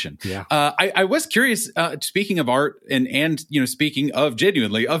transition. Yeah. I was curious, speaking of art and speaking of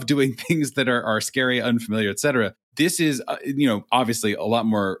genuinely of doing things that are scary, unfamiliar, etc. This is, obviously a lot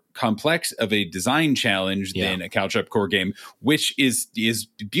more complex of a design challenge than a Couch Up core game, which is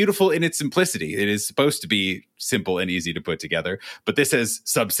beautiful in its simplicity. It is supposed to be simple and easy to put together, but this has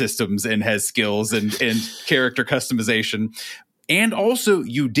subsystems and has skills and character customization. And also,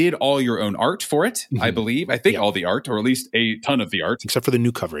 you did all your own art for it, I believe. I think all the art, or at least a ton of the art. Except for the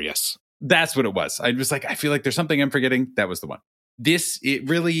new cover, yes. That's what it was. I was like, I feel like there's something I'm forgetting. That was the one. It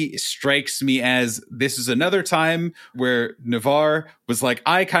really strikes me as this is another time where Navaar was like,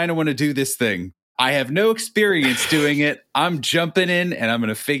 I kind of want to do this thing. I have no experience doing it. I'm jumping in and I'm going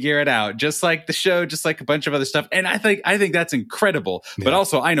to figure it out. Just like the show, just like a bunch of other stuff. And I think that's incredible. Yeah. But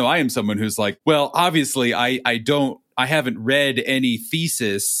also, I know I am someone who's like, well, obviously I haven't read any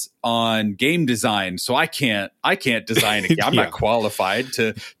thesis on game design, so I can't design a game. I'm not qualified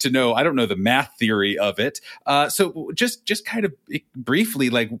to know. I don't know the math theory of it. So just kind of briefly,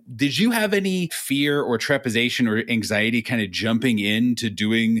 like, did you have any fear or trepidation or anxiety kind of jumping into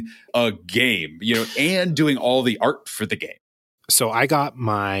doing a game, and doing all the art for the game? So I got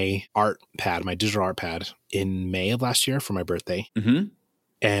my digital art pad in May of last year for my birthday. Mm-hmm.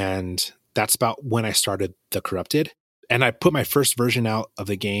 And that's about when I started The Corrupted. And I put my first version out of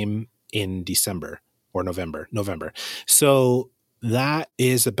the game in December or November. So that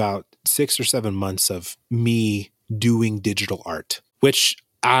is about 6 or 7 months of me doing digital art, which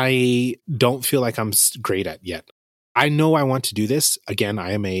I don't feel like I'm great at yet. I know I want to do this. Again,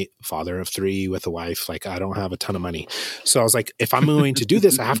 I am a father of 3 with a wife. Like, I don't have a ton of money. So I was like, if I'm going to do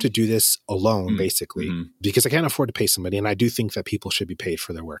this, I have to do this alone, basically, because I can't afford to pay somebody. And I do think that people should be paid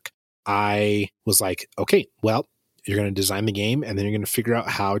for their work. I was like, okay, well, you're going to design the game and then you're going to figure out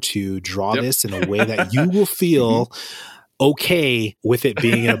how to draw this in a way that you will feel okay with it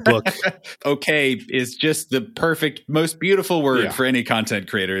being in a book. Okay is just the perfect, most beautiful word for any content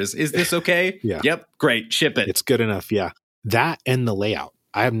creators. Is this okay? Yeah. Yep. Great. Ship it. It's good enough. Yeah. That and the layout.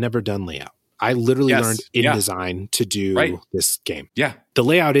 I have never done layout. I literally learned InDesign to do this game. Yeah. The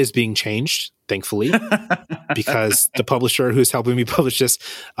layout is being changed, thankfully, because the publisher who's helping me publish this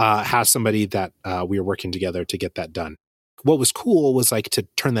has somebody that we are working together to get that done. What was cool was like to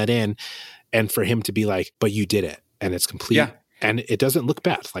turn that in and for him to be like, but you did it. And it's complete. Yeah. And it doesn't look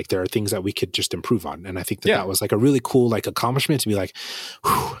bad. Like, there are things that we could just improve on. And I think that was like a really cool, like, accomplishment to be like,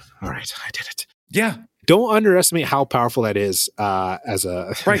 all right, I did it. Yeah. Don't underestimate how powerful that is as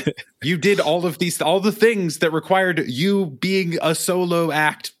a... Right. You did all the things that required you being a solo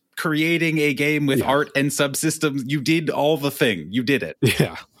act, creating a game with art and subsystems. You did all the thing. You did it.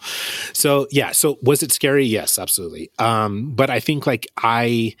 Yeah. So was it scary? Yes, absolutely. But I think like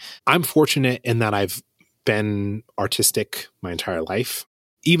I'm fortunate in that I've been artistic my entire life,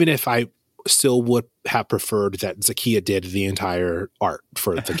 even if I still would have preferred that Zakiya did the entire art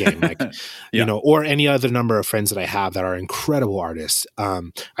for the game, like, you know, or any other number of friends that I have that are incredible artists.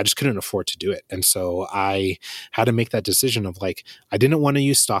 I just couldn't afford to do it. And so I had to make that decision of like, I didn't want to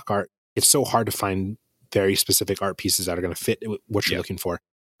use stock art. It's so hard to find very specific art pieces that are going to fit what you're looking for.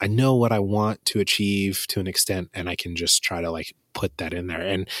 I know what I want to achieve to an extent, and I can just try to like put that in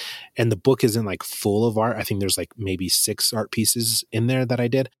there. And the book isn't like full of art. I think there's like maybe 6 art pieces in there that I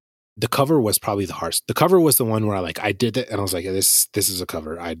did. The cover was probably the hardest. The cover was the one where I did it and I was like, this is a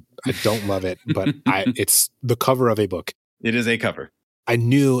cover. I don't love it, but it's the cover of a book. It is a cover. I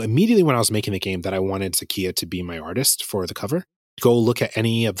knew immediately when I was making the game that I wanted Zakiya to be my artist for the cover. Go look at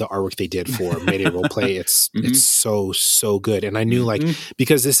any of the artwork they did for Mayday Roleplay. It's so good. And I knew like,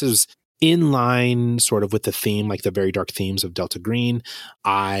 because this is in line sort of with the theme, like the very dark themes of Delta Green,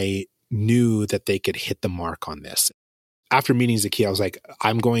 I knew that they could hit the mark on this. After meeting Zakiya, I was like,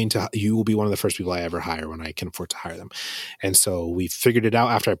 you will be one of the first people I ever hire when I can afford to hire them. And so we figured it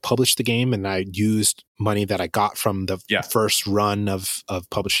out after I published the game, and I used money that I got from the first run of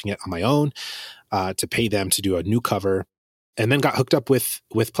publishing it on my own to pay them to do a new cover, and then got hooked up with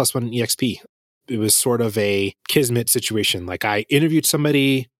Plus One EXP. It was sort of a kismet situation. Like, I interviewed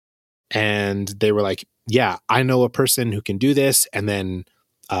somebody and they were like, yeah, I know a person who can do this. And then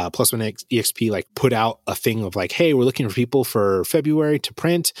Plus One EXP like put out a thing of like, hey, we're looking for people for February to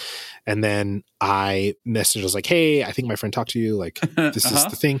print. And then I messaged, I was like, hey, I think my friend talked to you. Like, this is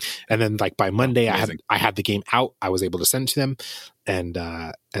the thing. And then like by Monday, I had the game out. I was able to send it to them. And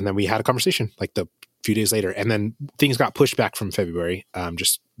then we had a conversation like the few days later. And then things got pushed back from February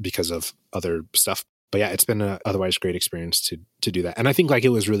just because of other stuff. But yeah, it's been an otherwise great experience to do that. And I think like it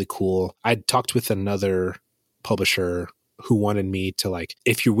was really cool. I'd talked with another publisher who wanted me to like,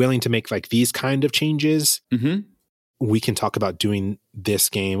 if you're willing to make like these kind of changes, we can talk about doing this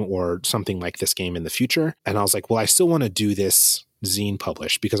game or something like this game in the future. And I was like, well, I still want to do this zine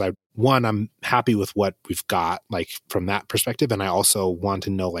published because I'm happy with what we've got like from that perspective. And I also want to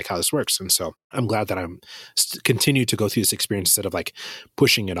know like how this works. And so I'm glad that I'm continue to go through this experience instead of like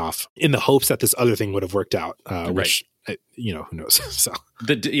pushing it off in the hopes that this other thing would have worked out, which, you know, who knows? So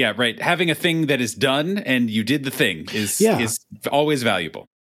having a thing that is done and you did the thing is always valuable.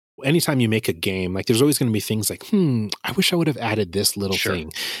 Anytime you make a game, like there's always going to be things like, I wish I would have added this little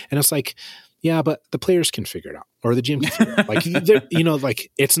thing. And it's like, yeah, but the players can figure it out, or the GM can figure it out. Like, you know, like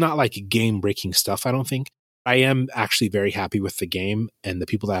it's not like game breaking stuff. I don't think. I am actually very happy with the game, and the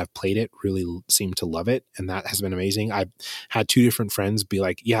people that have played it really seem to love it, and that has been amazing. I've had 2 different friends be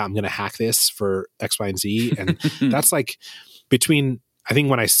like, "Yeah, I'm going to hack this for X, Y, and Z," and that's like between. I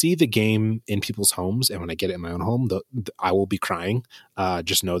think when I see the game in people's homes and when I get it in my own home, I will be crying.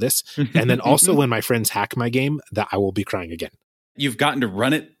 Just know this. And then also when my friends hack my game, that I will be crying again. You've gotten to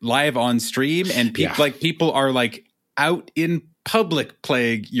run it live on stream, and people are like out in public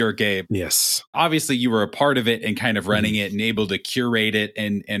playing your game. Yes. Obviously you were a part of it and kind of running it and able to curate it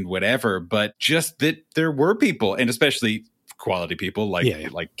and whatever, but just that there were people, and especially quality people like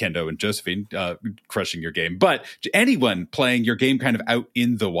Kendo and Josephine crushing your game, but anyone playing your game kind of out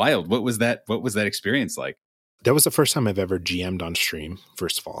in the wild. What was that experience like? That was the first time I've ever GM'd on stream,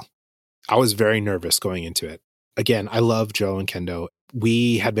 first of all. I was very nervous going into it. Again, I love Joe and Kendo.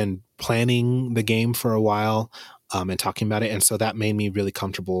 We had been planning the game for a while. and talking about it. And so that made me really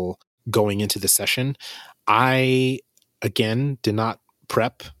comfortable going into the session. I, again, did not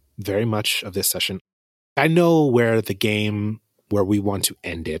prep very much of this session. I know where we want to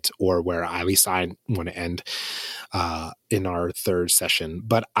end it, or where at least I want to end in our third session.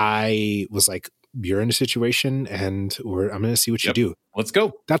 But I was like, you're in a situation and I'm going to see what you do. Let's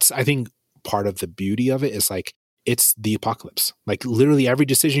go. That's, I think, part of the beauty of it is like, it's the apocalypse. Like literally every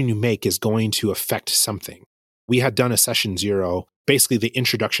decision you make is going to affect something. We had done a session 0. Basically the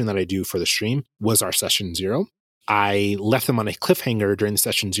introduction that I do for the stream was our session 0. I left them on a cliffhanger during the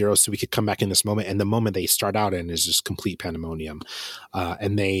session 0 so we could come back in this moment. And the moment they start out in is just complete pandemonium.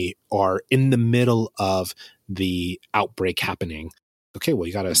 And they are in the middle of the outbreak happening. Okay, well,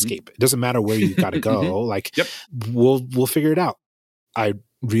 you got to escape. It doesn't matter where you got to go. Like, we'll figure it out. I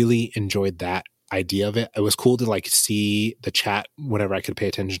really enjoyed that idea of it. It was cool to like see the chat whenever I could pay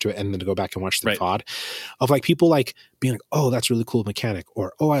attention to it, and then to go back and watch the VOD of like people like being like, oh, that's really cool mechanic,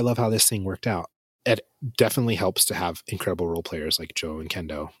 or oh, I love how this thing worked out. It definitely helps to have incredible role players like Joe and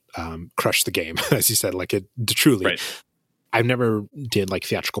Kendo crush the game, as you said, like it truly. Right. I've never did like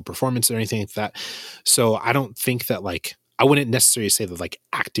theatrical performance or anything like that. So I don't think that like, I wouldn't necessarily say that like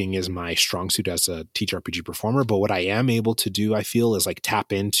acting is my strong suit as a TTRPG performer, but what I am able to do, I feel, is like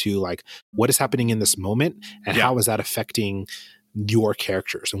tap into like what is happening in this moment and how is that affecting your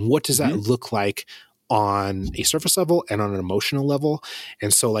characters, and what does that look like on a surface level and on an emotional level.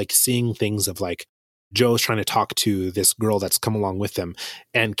 And so like seeing things of like Joe's trying to talk to this girl that's come along with them,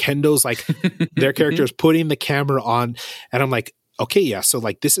 and Kendo's like their character is putting the camera on, and I'm like, okay, yeah, so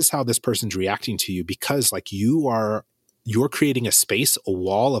like this is how this person's reacting to you, because like you're creating a space, a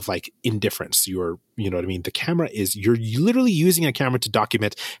wall of like indifference. You know what I mean? The camera is, you're literally using a camera to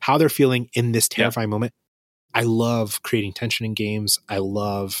document how they're feeling in this terrifying moment. I love creating tension in games. I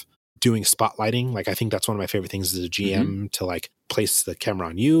love doing spotlighting. Like, I think that's one of my favorite things as a GM to like place the camera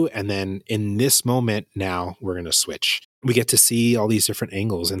on you. And then in this moment, now we're going to switch. We get to see all these different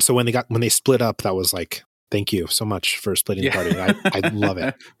angles. And so when they split up, that was like, thank you so much for splitting the party. I love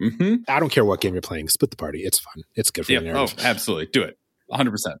it. I don't care what game you're playing. Split the party. It's fun. It's good for the narrative. Oh, absolutely. Do it.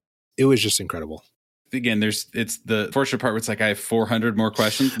 100%. It was just incredible. Again, it's the fortunate part where it's like I have 400 more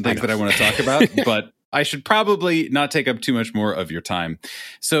questions and things that I want to talk about, but I should probably not take up too much more of your time.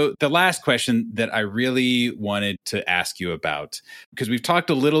 So the last question that I really wanted to ask you about, because we've talked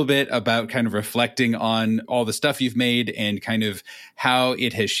a little bit about kind of reflecting on all the stuff you've made and kind of how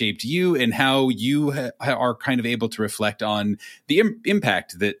it has shaped you and how you are kind of able to reflect on the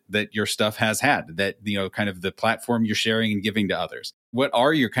impact that your stuff has had, that, you know, kind of the platform you're sharing and giving to others. What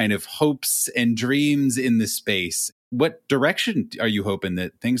are your kind of hopes and dreams in this space? What direction are you hoping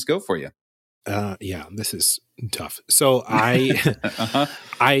that things go for you? Yeah, this is tough. So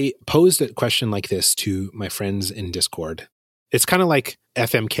I posed a question like this to my friends in Discord. It's kind of like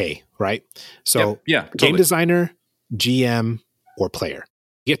FMK, right? So totally. Game designer, GM, or player.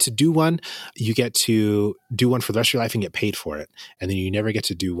 You get to do one. You get to do one for the rest of your life and get paid for it. And then you never get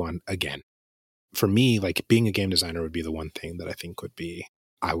to do one again. For me, like being a game designer would be the one thing that I think would be,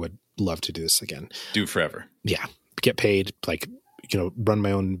 I would love to do this again. Do forever. Yeah. Get paid, like, you know, run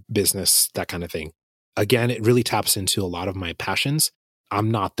my own business, that kind of thing. Again, it really taps into a lot of my passions. I'm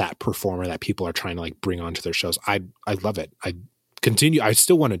not that performer that people are trying to like bring onto their shows. I love it. I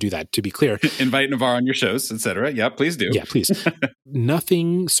still want to do that, to be clear. Invite Navaar on your shows, etc. Yeah, please do. Yeah, please.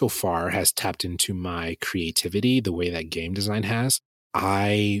 Nothing so far has tapped into my creativity the way that game design has.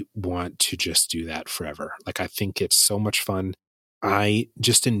 I want to just do that forever. Like, I think it's so much fun. I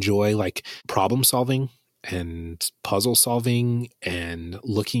just enjoy like problem solving and puzzle solving and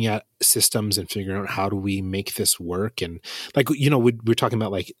looking at systems and figuring out how do we make this work. And like, you know, we're talking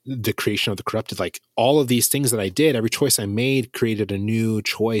about like the creation of the corrupted, like all of these things that I did, every choice I made created a new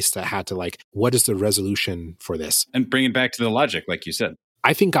choice that had to like, what is the resolution for this? And bring it back to the logic, like you said.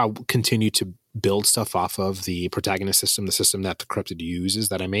 I think I'll continue to build stuff off of the protagonist system, the system that the corrupted uses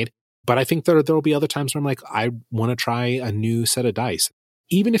that I made. But I think there will be other times where I'm like, I want to try a new set of dice.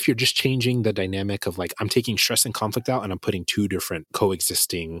 Even if you're just changing the dynamic of like, I'm taking stress and conflict out and I'm putting two different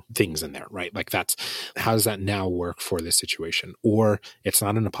coexisting things in there, right? Like that's, how does that now work for this situation? Or it's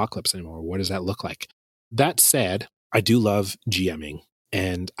not an apocalypse anymore. What does that look like? That said, I do love GMing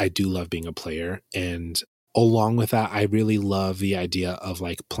and I do love being a player. And along with that, I really love the idea of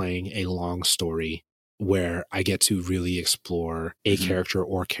like playing a long story where I get to really explore a character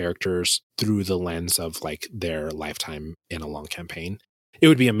or characters through the lens of like their lifetime in a long campaign. It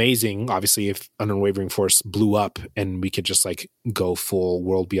would be amazing, obviously, if an Unwavering Force blew up and we could just like go full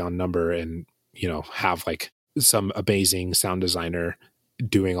world beyond number and, you know, have like some amazing sound designer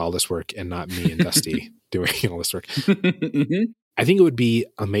doing all this work and not me and Dusty doing all this work. Mhm. I think it would be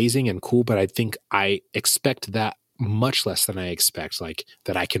amazing and cool, but I think I expect that much less than I expect, like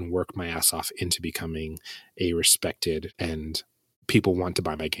that I can work my ass off into becoming a respected and people want to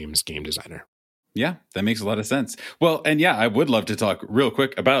buy my games game designer. Yeah, that makes a lot of sense. Well, and yeah, I would love to talk real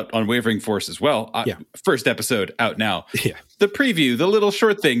quick about Unwavering Force as well. Yeah. First episode out now. Yeah. The preview, the little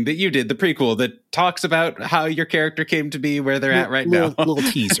short thing that you did, the prequel that talks about how your character came to be where they're at right now. Little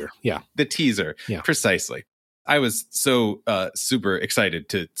teaser. Yeah. The teaser. Yeah. Precisely. I was so super excited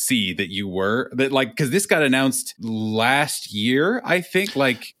to see that you were that, like, because this got announced last year, I think.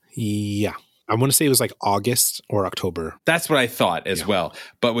 Like, yeah. I want to say it was like August or October. That's what I thought as well,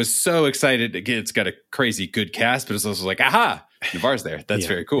 but was so excited. Again, it's got a crazy good cast, but it's also like, aha, Navaar's there. That's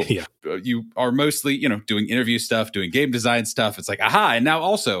very cool. Yeah. You are mostly, doing interview stuff, doing game design stuff. It's like, aha, and now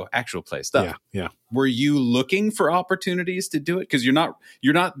also actual play stuff. Yeah. Were you looking for opportunities to do it? Because you're not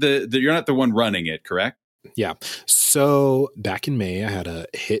the one running it, correct? Yeah. So back in May, I had a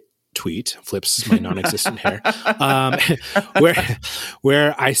hit tweet, flips my non-existent hair,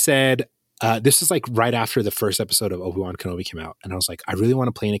 where I said, this is like right after the first episode of Obi-Wan Kenobi came out. And I was like, I really want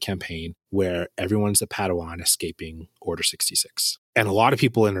to play in a campaign where everyone's a Padawan escaping Order 66. And a lot of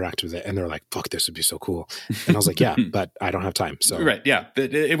people interact with it and they're like, fuck, this would be so cool. And I was like, yeah, but I don't have time. So right. Yeah.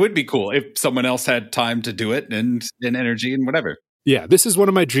 It would be cool if someone else had time to do it and energy and whatever. Yeah. This is one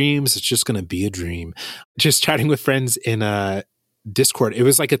of my dreams. It's just going to be a dream. Just chatting with friends in a Discord. It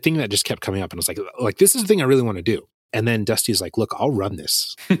was like a thing that just kept coming up. And I was like, this is the thing I really want to do. And then Dusty's like, look, I'll run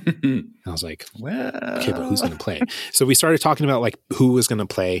this. And I was like, well, okay, but who's going to play? So we started talking about like who was going to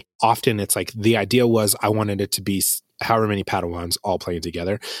play. Often it's like the idea was I wanted it to be however many Padawans all playing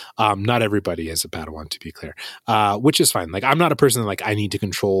together. Not everybody is a Padawan, to be clear, which is fine. Like I'm not a person that like I need to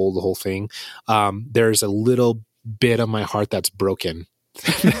control the whole thing. There's a little bit of my heart that's broken.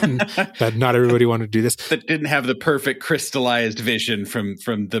 That not everybody wanted to do this. That didn't have the perfect crystallized vision from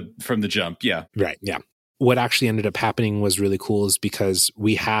the jump. Yeah. Right. Yeah. What actually ended up happening was really cool is because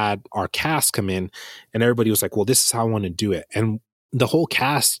we had our cast come in and everybody was like, well, this is how I want to do it. And the whole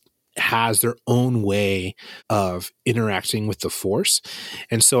cast has their own way of interacting with the Force.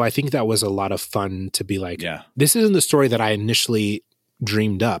 And so I think that was a lot of fun to be like, this isn't the story that I initially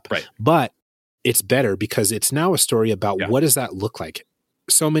dreamed up, right? But it's better because it's now a story about what does that look like?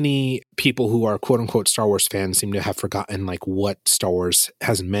 So many people who are quote unquote Star Wars fans seem to have forgotten like what Star Wars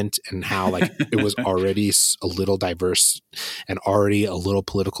has meant and how like it was already a little diverse and already a little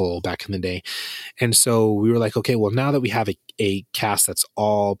political back in the day. And so we were like, okay, well, now that we have a cast that's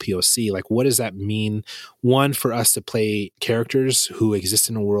all POC, like what does that mean? One, for us to play characters who exist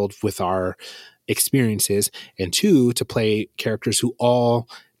in a world with our experiences, and two, to play characters who all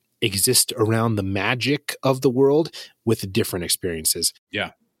exist around the magic of the world with different experiences. Yeah.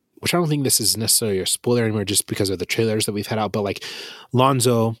 Which I don't think this is necessarily a spoiler anymore just because of the trailers that we've had out. But like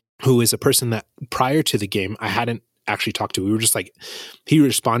Lonzo, who is a person that prior to the game, I hadn't actually talked to. We were just like, he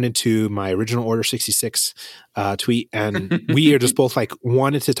responded to my original Order 66 tweet. And we are just both like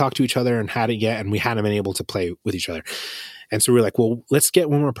wanted to talk to each other and hadn't yet. And we hadn't been able to play with each other. And so we were like, well, let's get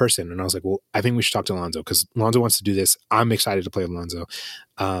one more person. And I was like, well, I think we should talk to Lonzo because Lonzo wants to do this. I'm excited to play with Lonzo.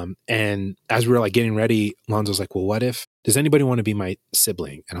 And as we were like getting ready, Lonzo's like, well, does anybody want to be my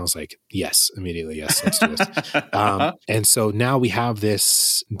sibling? And I was like, yes, immediately. Yes, let's do this. And so now we have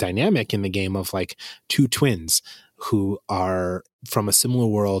this dynamic in the game of like two twins who are from a similar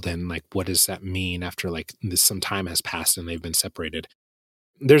world. And like, what does that mean after like some time has passed and they've been separated?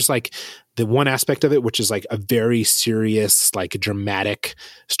 There's like the one aspect of it, which is like a very serious, like dramatic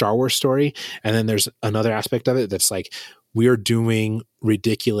Star Wars story. And then there's another aspect of it that's like, we're doing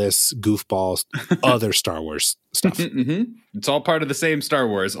ridiculous goofballs, other Star Wars stuff. Mm-hmm. It's all part of the same Star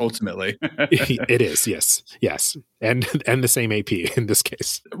Wars, ultimately. It is. Yes. And the same AP in this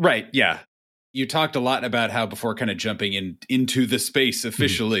case. Right. Yeah. You talked a lot about how before kind of jumping into the space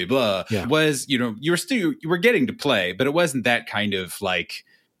officially, was, you were getting to play, but it wasn't that kind of like,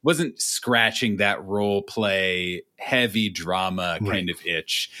 wasn't scratching that role play, heavy drama kind of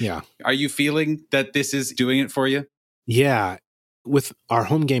itch. Yeah. Are you feeling that this is doing it for you? Yeah. With our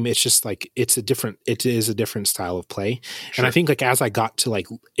home game, it's just like, it is a different style of play. Sure. And I think like, as I got to like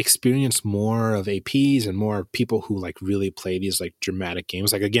experience more of APs and more people who like really play these like dramatic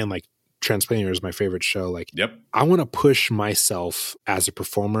games, like again, like Transplaner is my favorite show. Like, I want to push myself as a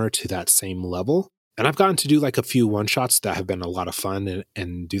performer to that same level. And I've gotten to do like a few one-shots that have been a lot of fun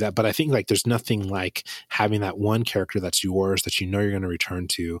and do that. But I think like there's nothing like having that one character that's yours that you know you're going to return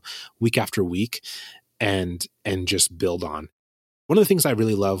to week after week and just build on. One of the things I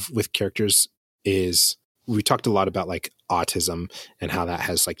really love with characters is we talked a lot about like autism and how that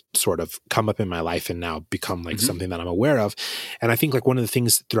has like sort of come up in my life and now become like something that I'm aware of. And I think like one of the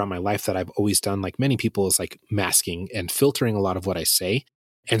things throughout my life that I've always done, like many people, is like masking and filtering a lot of what I say.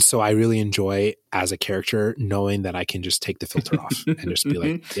 And so I really enjoy as a character knowing that I can just take the filter off and just be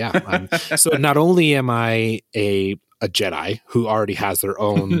like, yeah. So not only am I a Jedi who already has their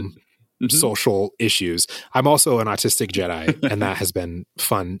own social issues, I'm also an autistic Jedi, and that has been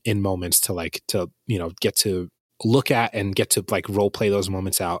fun in moments to get to look at and get to like role play those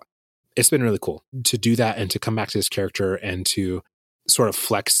moments out. It's been really cool to do that and to come back to this character and to sort of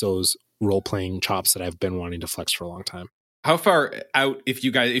flex those role playing chops that I've been wanting to flex for a long time. How far out, if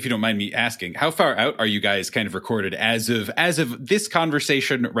you don't mind me asking, how far out are you guys kind of recorded as of this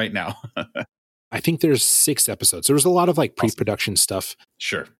conversation right now? I think there's 6 episodes. There was a lot of like pre-production stuff.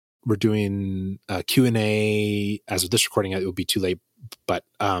 Sure. We're doing a Q&A as of this recording. It would be too late, but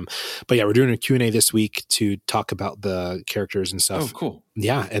yeah, we're doing a Q&A this week to talk about the characters and stuff. Oh, cool.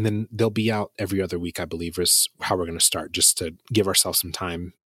 Yeah. And then they'll be out every other week, I believe, is how we're going to start, just to give ourselves some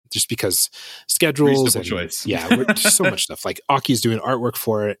time. Just because schedules and choice. Yeah, just so much stuff. Like Aki's doing artwork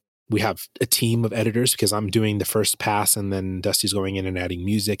for it. We have a team of editors because I'm doing the first pass and then Dusty's going in and adding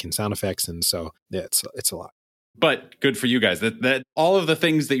music and sound effects. And so yeah, it's a lot. But good for you guys that all of the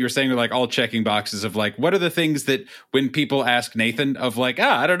things that you're saying are like all checking boxes of like, what are the things that when people ask Nathan of like,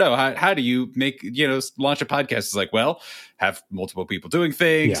 I don't know, how do you make, launch a podcast? It's like, well, have multiple people doing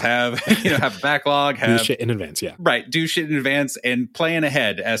things, have a backlog, do shit in advance. Yeah. Right. Do shit in advance and plan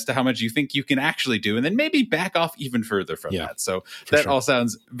ahead as to how much you think you can actually do. And then maybe back off even further from that. So that all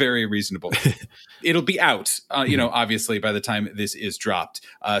sounds very reasonable. It'll be out, obviously by the time this is dropped.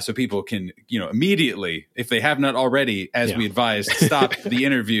 So people can, immediately, if they have not already, as we advised, stop the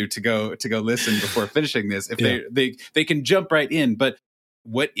interview to go listen before finishing this. If they can jump right in. But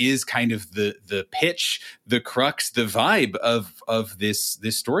what is kind of the pitch, the crux, the vibe of this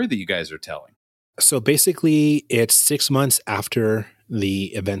story that you guys are telling? So basically, it's 6 months after the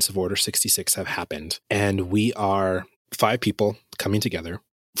events of Order 66 have happened, and we are 5 people coming together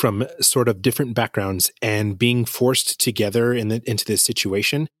from sort of different backgrounds and being forced together into this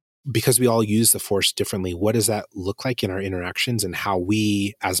situation because we all use the Force differently. What does that look like in our interactions and how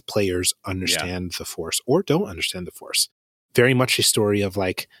we as players understand the Force or don't understand the Force? Very much a story of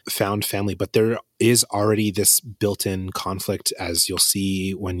like found family, but there is already this built-in conflict, as you'll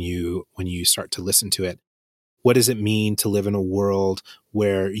see when you start to listen to it. What does it mean to live in a world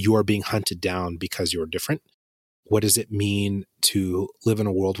where you're being hunted down because you're different? What does it mean to live in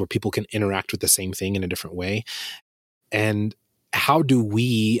a world where people can interact with the same thing in a different way? And how do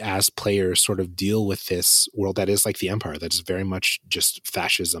we as players sort of deal with this world that is like the Empire, that is very much just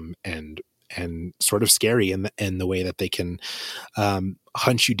fascism and sort of scary in the way that they can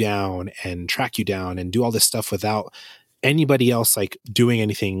hunt you down and track you down and do all this stuff without anybody else like doing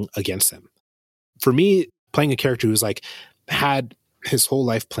anything against them. For me, playing a character who's like had his whole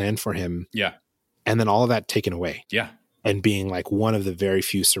life planned for him. Yeah. And then all of that taken away. Yeah. And being like one of the very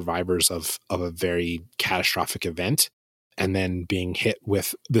few survivors of a very catastrophic event. And then being hit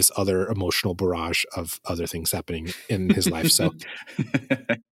with this other emotional barrage of other things happening in his life. So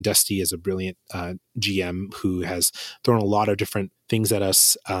Dusty is a brilliant GM who has thrown a lot of different things at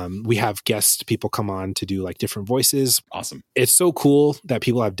us. We have guest people come on to do like different voices. Awesome. It's so cool that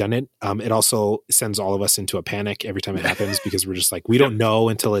people have done it. It also sends all of us into a panic every time it happens because we're just like, we don't know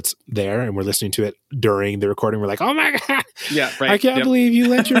until it's there and we're listening to it during the recording. We're like, oh my God, I can't believe you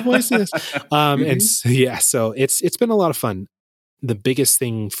lent your voices. And so it's been a lot of fun. The biggest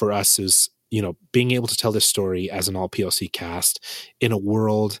thing for us is, being able to tell this story as an all POC cast in a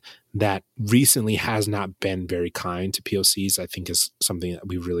world that recently has not been very kind to POCs, I think is something that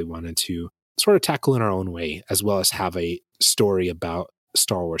we really wanted to sort of tackle in our own way, as well as have a story about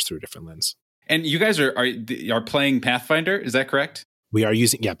Star Wars through a different lens. And you guys are playing Pathfinder, is that correct? We are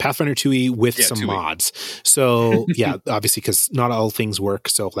using, Pathfinder 2e with some 2e mods. So obviously, because not all things work.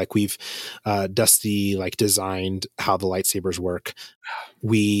 So like we've Dusty like designed how the lightsabers work.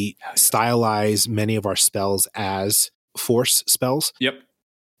 We stylize many of our spells as Force spells. Yep.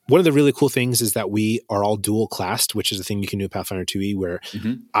 One of the really cool things is that we are all dual classed, which is a thing you can do in Pathfinder 2e, where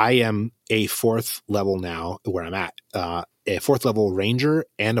I am a 4th level now, where I'm at, a 4th level ranger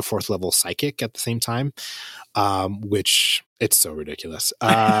and a 4th level psychic at the same time, which it's so ridiculous.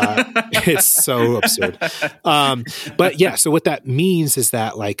 It's so absurd. But yeah, so what that means is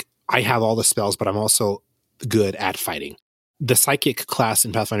that like I have all the spells, but I'm also good at fighting. the psychic class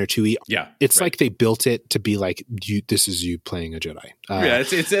in Pathfinder 2e, it's like they built it to be like, this is you playing a Jedi.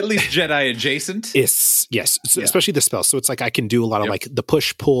 It's at least Jedi adjacent. Especially the spell. So it's like I can do a lot of like the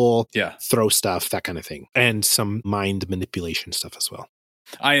push, pull, throw stuff, that kind of thing. And some mind manipulation stuff as well.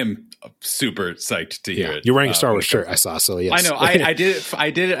 I am super psyched to hear it. You're wearing a Star Wars shirt, I saw. So yes. I know. I did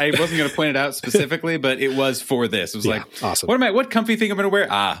it. I wasn't going to point it out specifically, but it was for this. It was like, awesome. What comfy thing I'm going to wear?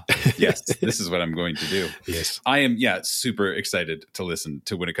 Yes, this is what I'm going to do. Yes. I am, super excited to listen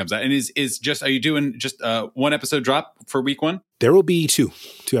to when it comes out. And are you doing just one episode drop for week 1? There will be two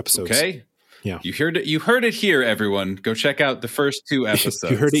episodes. Okay. Yeah. You heard it here, everyone. Go check out the first 2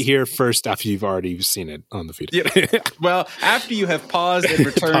 episodes. You heard it here first after you've already seen it on the feed. Yeah. Well, after you have paused and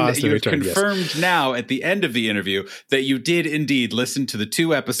returned, you've confirmed now at the end of the interview that you did indeed listen to the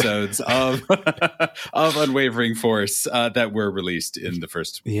 2 episodes of Unwavering Force that were released in the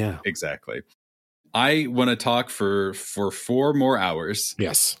first. Yeah. Exactly. I want to talk for 4 more hours.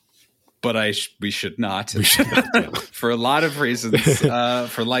 Yes. But we should not for a lot of reasons,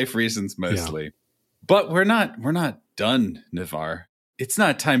 for life reasons mostly. Yeah. But we're not done, Navaar. It's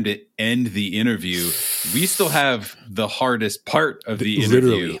not time to end the interview. We still have the hardest part of the interview.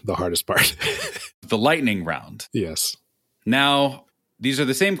 Literally the hardest part. The lightning round. Yes. Now, these are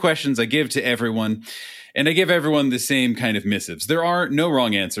the same questions I give to everyone. And I give everyone the same kind of missives. There are no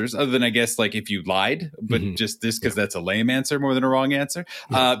wrong answers, other than I guess like if you lied, but just this because that's a lame answer more than a wrong answer.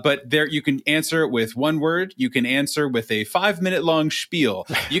 But there you can answer it with 1 word. You can answer with a 5-minute long spiel.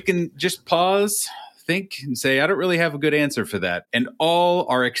 You can just pause, think, and say, I don't really have a good answer for that. And all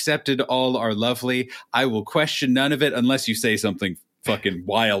are accepted. All are lovely. I will question none of it unless you say something fucking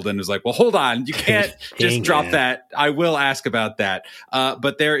wild and is like, well, hold on, you can't just drop that. I will ask about that.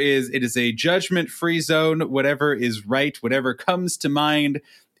 But it is a judgment-free zone. Whatever is right, whatever comes to mind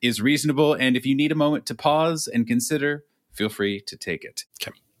is reasonable. And if you need a moment to pause and consider, feel free to take it.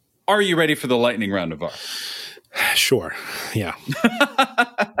 Okay. Are you ready for the lightning round, Navaar? Sure. Yeah.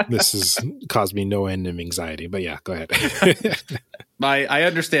 This has caused me no end of anxiety, but yeah, go ahead. I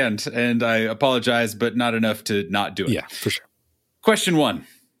understand and I apologize, but not enough to not do it. Yeah, for sure. Question 1.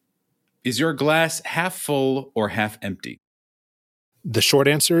 Is your glass half full or half empty? The short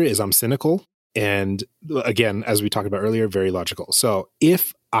answer is I'm cynical. And again, as we talked about earlier, very logical. So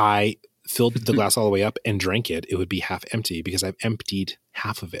if I filled the glass all the way up and drank it, it would be half empty because I've emptied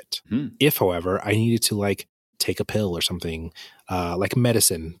half of it. If, however, I needed to like take a pill or something, like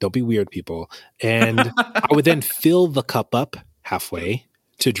medicine, don't be weird, people. And I would then fill the cup up halfway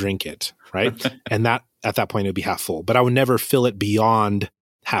to drink it, right? And that at that point it would be half full. But I would never fill it beyond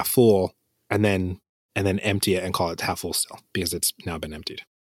half full and then empty it and call it half full still because it's now been emptied.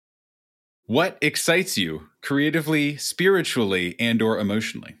 What excites you creatively, spiritually, and or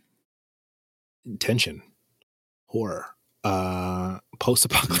emotionally? Tension, horror,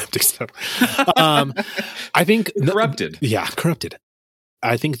 post-apocalyptic stuff. I think corrupted. Corrupted.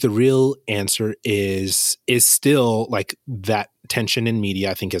 I think the real answer is still like that tension in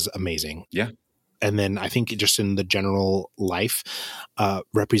media, I think is amazing. Yeah. And then I think just in the general life,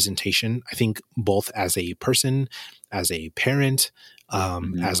 representation, I think both as a person, as a parent,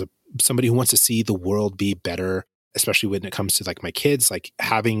 as somebody who wants to see the world be better, especially when it comes to like my kids, like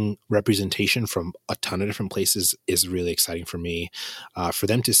having representation from a ton of different places is really exciting for me. For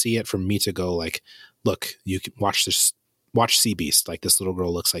them to see it, for me to go like, look, you can watch Sea Beast, like this little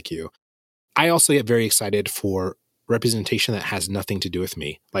girl looks like you. I also get very excited for representation that has nothing to do with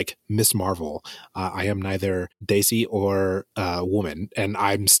me, like Miss Marvel. I am neither Daisy or woman, and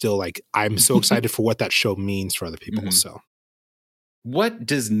I'm still like, I'm so excited for what that show means for other people. So what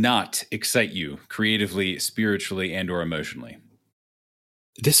does not excite you creatively, spiritually, and or emotionally?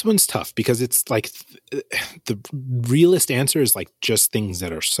 This one's tough because it's like the realist answer is like just things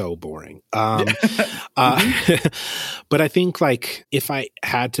that are so boring. But I think like if I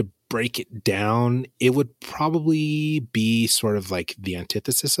had to break it down, it would probably be sort of like the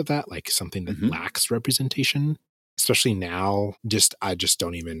antithesis of that, like something that lacks representation, especially now. I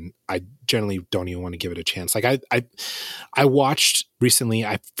generally don't even want to give it a chance. Like I watched recently,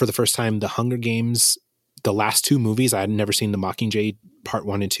 for the first time, the Hunger Games, the last 2 movies. I had never seen the Mockingjay Part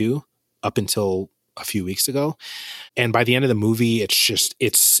 1 and 2 up until a few weeks ago. And by the end of the movie,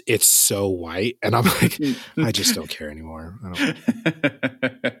 it's so white. And I'm like, I just don't care anymore.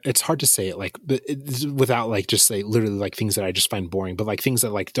 It's hard to say it like without like just say literally like things that I just find boring, but like things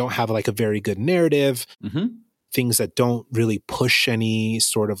that like don't have like a very good narrative, things that don't really push any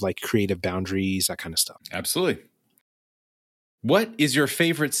sort of like creative boundaries, that kind of stuff. Absolutely. What is your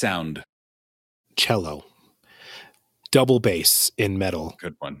favorite sound? Cello. Double bass in metal.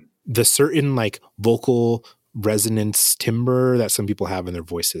 Good one. The certain like vocal resonance timbre that some people have in their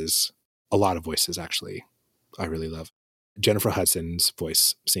voices. A lot of voices, actually, I really love. Jennifer Hudson's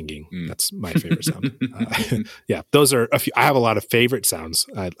voice singing. That's my favorite sound. Yeah, those are a few. I have a lot of favorite sounds.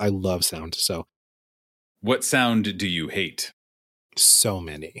 I love sound. So, what sound do you hate? So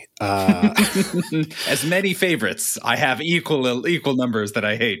many. As many favorites. I have equal numbers that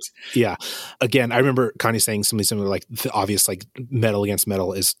I hate. Yeah. Again, I remember Connie saying something similar, like the obvious, like metal against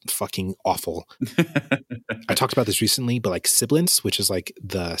metal is fucking awful. I talked about this recently, but like sibilance, which is like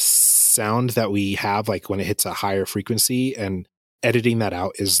the sound that we have, like when it hits a higher frequency, and editing that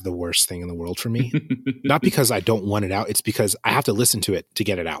out is the worst thing in the world for me. Not because I don't want it out. It's because I have to listen to it to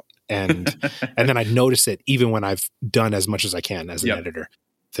get it out. And then I notice it even when I've done as much as I can as an editor.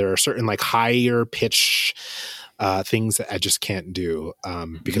 There are certain like higher pitch things that I just can't do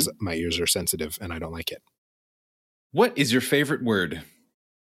because my ears are sensitive and I don't like it. What is your favorite word?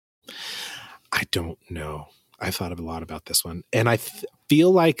 I don't know. I thought a lot about this one. And I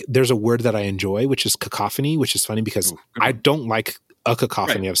feel like there's a word that I enjoy, which is cacophony, which is funny because I don't like a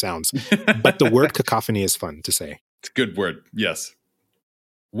cacophony of sounds. But the word cacophony is fun to say. It's a good word. Yes.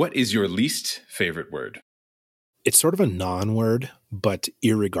 What is your least favorite word? It's sort of a non-word, but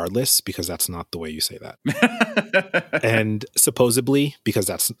irregardless, because that's not the way you say that. And supposedly, because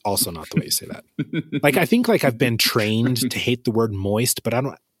that's also not the way you say that. Like, I think like I've been trained to hate the word moist, but I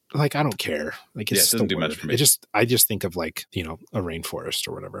don't care. Like, it's it doesn't do much for me. I just think of like, a rainforest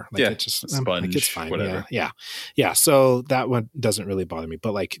or whatever. Like, it's just sponge, like, it's fine. Whatever. Yeah. So that one doesn't really bother me,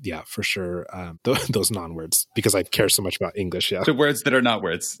 but like, yeah, for sure. Those non-words, because I care so much about English. Yeah. The words that are not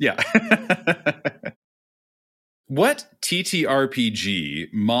words. Yeah. What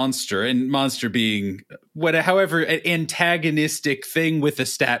TTRPG monster, and monster being however an antagonistic thing with a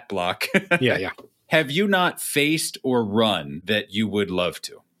stat block, have you not faced or run that you would love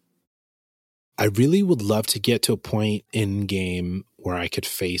to? I really would love to get to a point in game where I could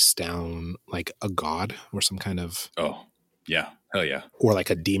face down like a god or some kind of hell yeah, or like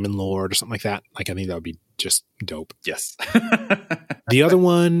a demon lord or something like that. Like, I think that would be just dope. Yes. The other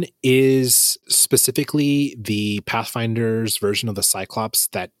one is specifically the Pathfinder's version of the Cyclops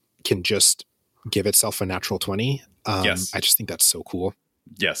that can just give itself a natural 20. Yes. I just think that's so cool.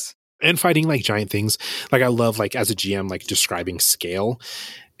 Yes. And fighting like giant things. Like, I love, like, as a GM, like describing scale.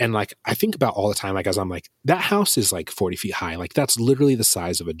 And like, I think about all the time, like, as I'm like, that house is like 40 feet high. Like, that's literally the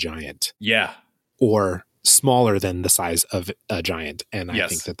size of a giant. Yeah. Or smaller than the size of a giant. And I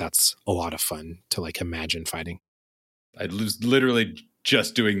think that that's a lot of fun to like imagine fighting. I was literally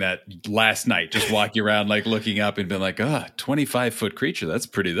just doing that last night, just walking around, like looking up and being like, 25-foot creature. That's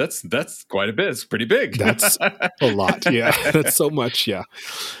quite a bit. It's pretty big. That's a lot. Yeah. That's so much. Yeah.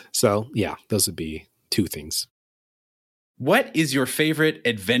 So yeah, those would be two things. What is your favorite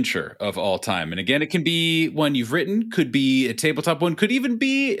adventure of all time? And again, it can be one you've written, could be a tabletop one, could even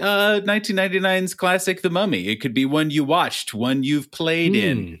be 1999's classic The Mummy. It could be one you watched, one you've played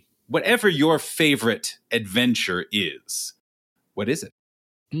in. Whatever your favorite adventure is, what is it?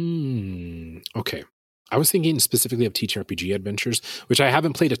 Okay. I was thinking specifically of TTRPG adventures, which I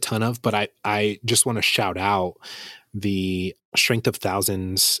haven't played a ton of, but I just want to shout out the Strength of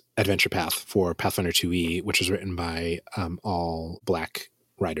Thousands adventure path for Pathfinder 2e, which was written by all Black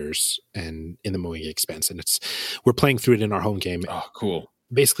writers and in the Moe Expanse. And we're playing through it in our home game. Oh, cool.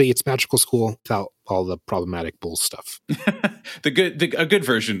 Basically, it's magical school without all the problematic bull stuff. A good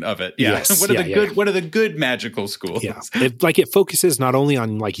version of it. Yeah. Yes. What are the good magical schools? Yeah. It focuses not only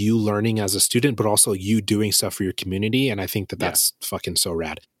on like you learning as a student, but also you doing stuff for your community. And I think that's fucking so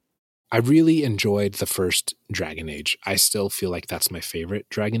rad. I really enjoyed the first Dragon Age. I still feel like that's my favorite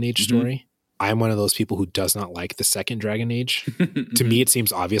Dragon Age story. I'm one of those people who does not like the second Dragon Age. To me, it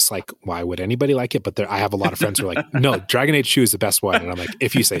seems obvious, like, why would anybody like it? But I have a lot of friends who are like, no, Dragon Age 2 is the best one. And I'm like,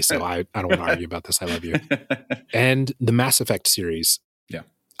 if you say so, I don't want to argue about this. I love you. And the Mass Effect series. Yeah.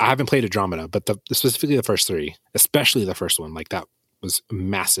 I haven't played Andromeda, but specifically the first three, especially the first one, like that was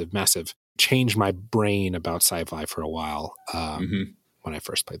massive, massive. Changed my brain about sci-fi for a while when I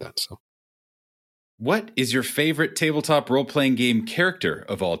first played that. So. What is your favorite tabletop role-playing game character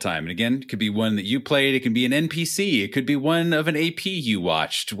of all time? And again, it could be one that you played. It can be an NPC. It could be one of an AP you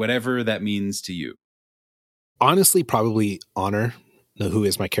watched, whatever that means to you. Honestly, probably Honor, who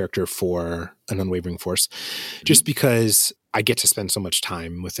is my character for An Unwavering Force, just because I get to spend so much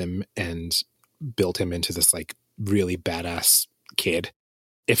time with him and build him into this like really badass kid.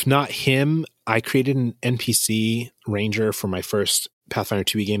 If not him, I created an NPC ranger for my first Pathfinder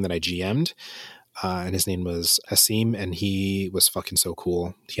 2e game that I GM'd. And his name was Asim, and he was fucking so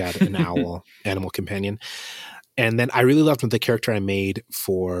cool. He had an owl animal companion. And then I really loved the character I made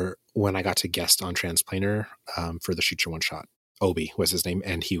for when I got to guest on Transplaner for the Shoot Your One Shot. Obi was his name,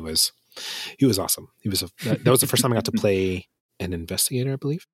 and he was awesome. That was the first time I got to play an investigator, I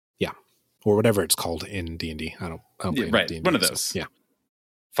believe. Yeah, or whatever it's called in D&D. I don't play right. D&D, One of those. So, yeah.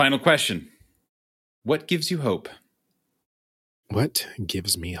 Final question: what gives you hope? What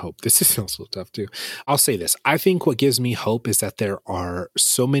gives me hope? This is also tough too. I'll say this. I think what gives me hope is that there are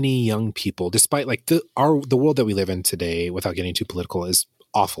so many young people, despite like the world that we live in today, without getting too political, is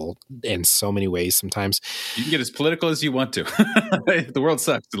awful in so many ways. Sometimes you can get as political as you want to. The world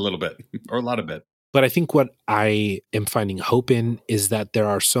sucks a little bit, or a lot of it. But I think what I am finding hope in is that there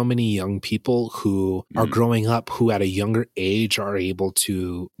are so many young people who are growing up who at a younger age are able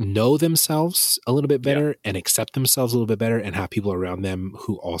to know themselves a little bit better and accept themselves a little bit better and have people around them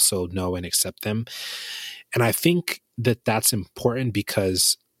who also know and accept them. And I think that that's important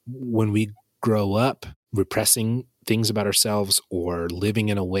because when we grow up repressing things about ourselves or living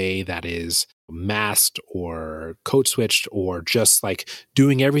in a way that is masked or code switched or just like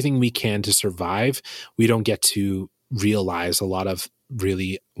doing everything we can to survive, we don't get to realize a lot of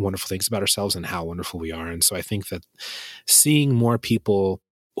really wonderful things about ourselves and how wonderful we are. And so I think that seeing more people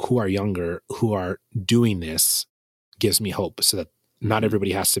who are younger, who are doing this gives me hope so that not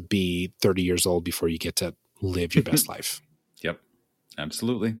everybody has to be 30 years old before you get to live your best life. Yep,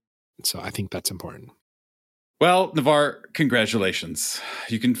 absolutely. So I think that's important. Well, Navaar, congratulations.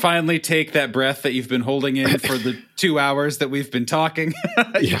 You can finally take that breath that you've been holding in for the 2 hours that we've been talking.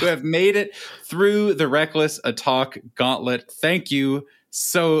 You have made it through the Reckless a Talk gauntlet. Thank you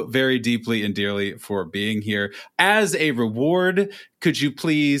so very deeply and dearly for being here. As a reward, could you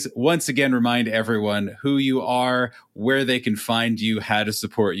please once again remind everyone who you are, where they can find you, how to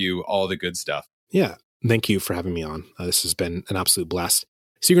support you, all the good stuff? Yeah. Thank you for having me on. This has been an absolute blast.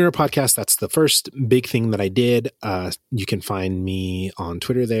 Secret Nerd Podcast, that's the first big thing that I did. You can find me on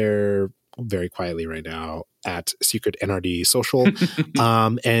Twitter there very quietly right now at Secret NRD Social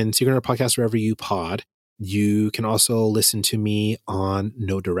and Secret Nerd Podcast wherever you pod. You can also listen to me on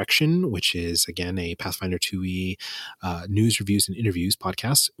No Direction, which is, again, a Pathfinder 2e news, reviews, and interviews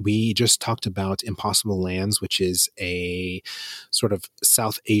podcast. We just talked about Impossible Lands, which is a sort of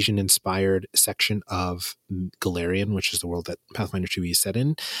South Asian-inspired section of Galarian, which is the world that Pathfinder 2e is set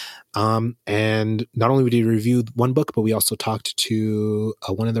in. And not only did we review one book, but we also talked to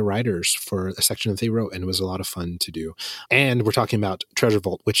one of the writers for a section that they wrote, and it was a lot of fun to do. And we're talking about Treasure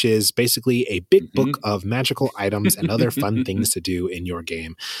Vault, which is basically a big book of magical items and other fun things to do in your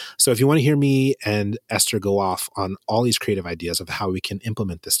game. So if you want to hear me and Esther go off on all these creative ideas of how we can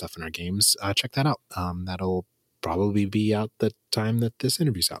implement this stuff in our games, check that out. That'll probably be out the time that this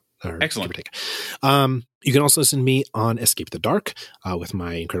interview's out. Excellent. You can also listen to me on Escape the Dark with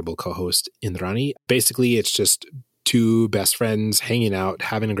my incredible co-host Indrani. Basically, it's just two best friends hanging out,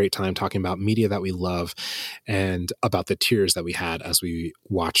 having a great time, talking about media that we love and about the tears that we had as we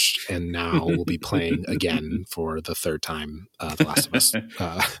watched and now we'll be playing again for the third time, The Last of Us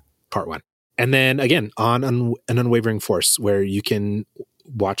Part 1. And then again, on an Unwavering Force, where you can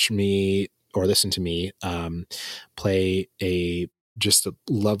watch me or listen to me play just a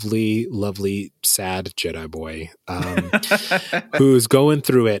lovely, lovely, sad Jedi boy who's going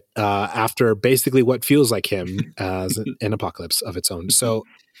through it after basically what feels like him as an apocalypse of its own. So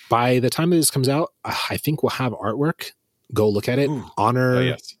by the time this comes out, I think we'll have artwork. Go look at it. Ooh.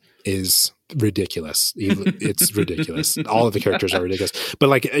 Honor is ridiculous. It's ridiculous. All of the characters are ridiculous. But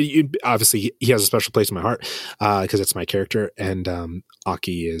like, obviously, he has a special place in my heart because it's my character. And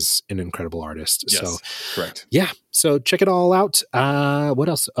Aki is an incredible artist. Yes, so correct. Yeah. So check it all out. What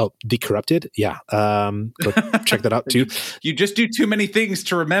else? Oh, The Corrupted. Yeah. Go check that out too. You just do too many things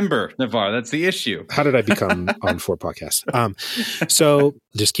to remember, Navaar. That's the issue. How did I become on 4 podcasts? So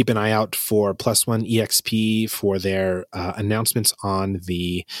just keep an eye out for Plus One EXP for their announcements on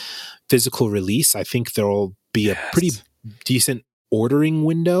the physical release. I think there'll be a pretty decent ordering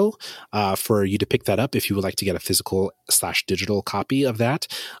window for you to pick that up if you would like to get a physical/digital copy of that.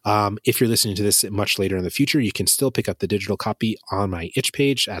 If you're listening to this much later in the future, you can still pick up the digital copy on my itch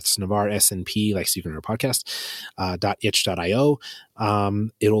page. That's Navaar SNP, like Secret Nerd Podcast, .itch.io.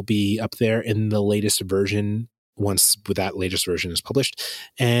 It'll be up there in the latest version once that latest version is published.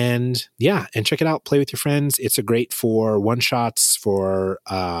 And check it out. Play with your friends. It's a great for one-shots, for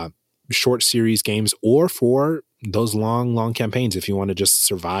short series games, or for those long campaigns if you want to just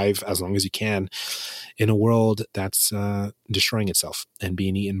survive as long as you can in a world that's destroying itself and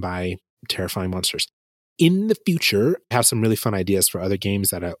being eaten by terrifying monsters. In the future, I have some really fun ideas for other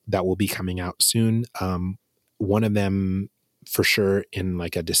games that will be coming out soon. One of them for sure in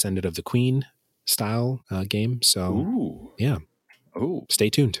like a Descendant of the Queen style game. So Ooh. Yeah. Oh, stay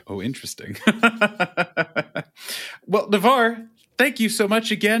tuned. Oh, interesting. Well, Navaar, thank you so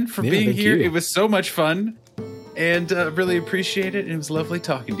much again for being here. It was so much fun, and really appreciate it. And it was lovely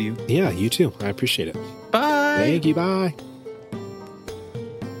talking to you. Yeah, you too. I appreciate it. Bye. Thank you. Bye.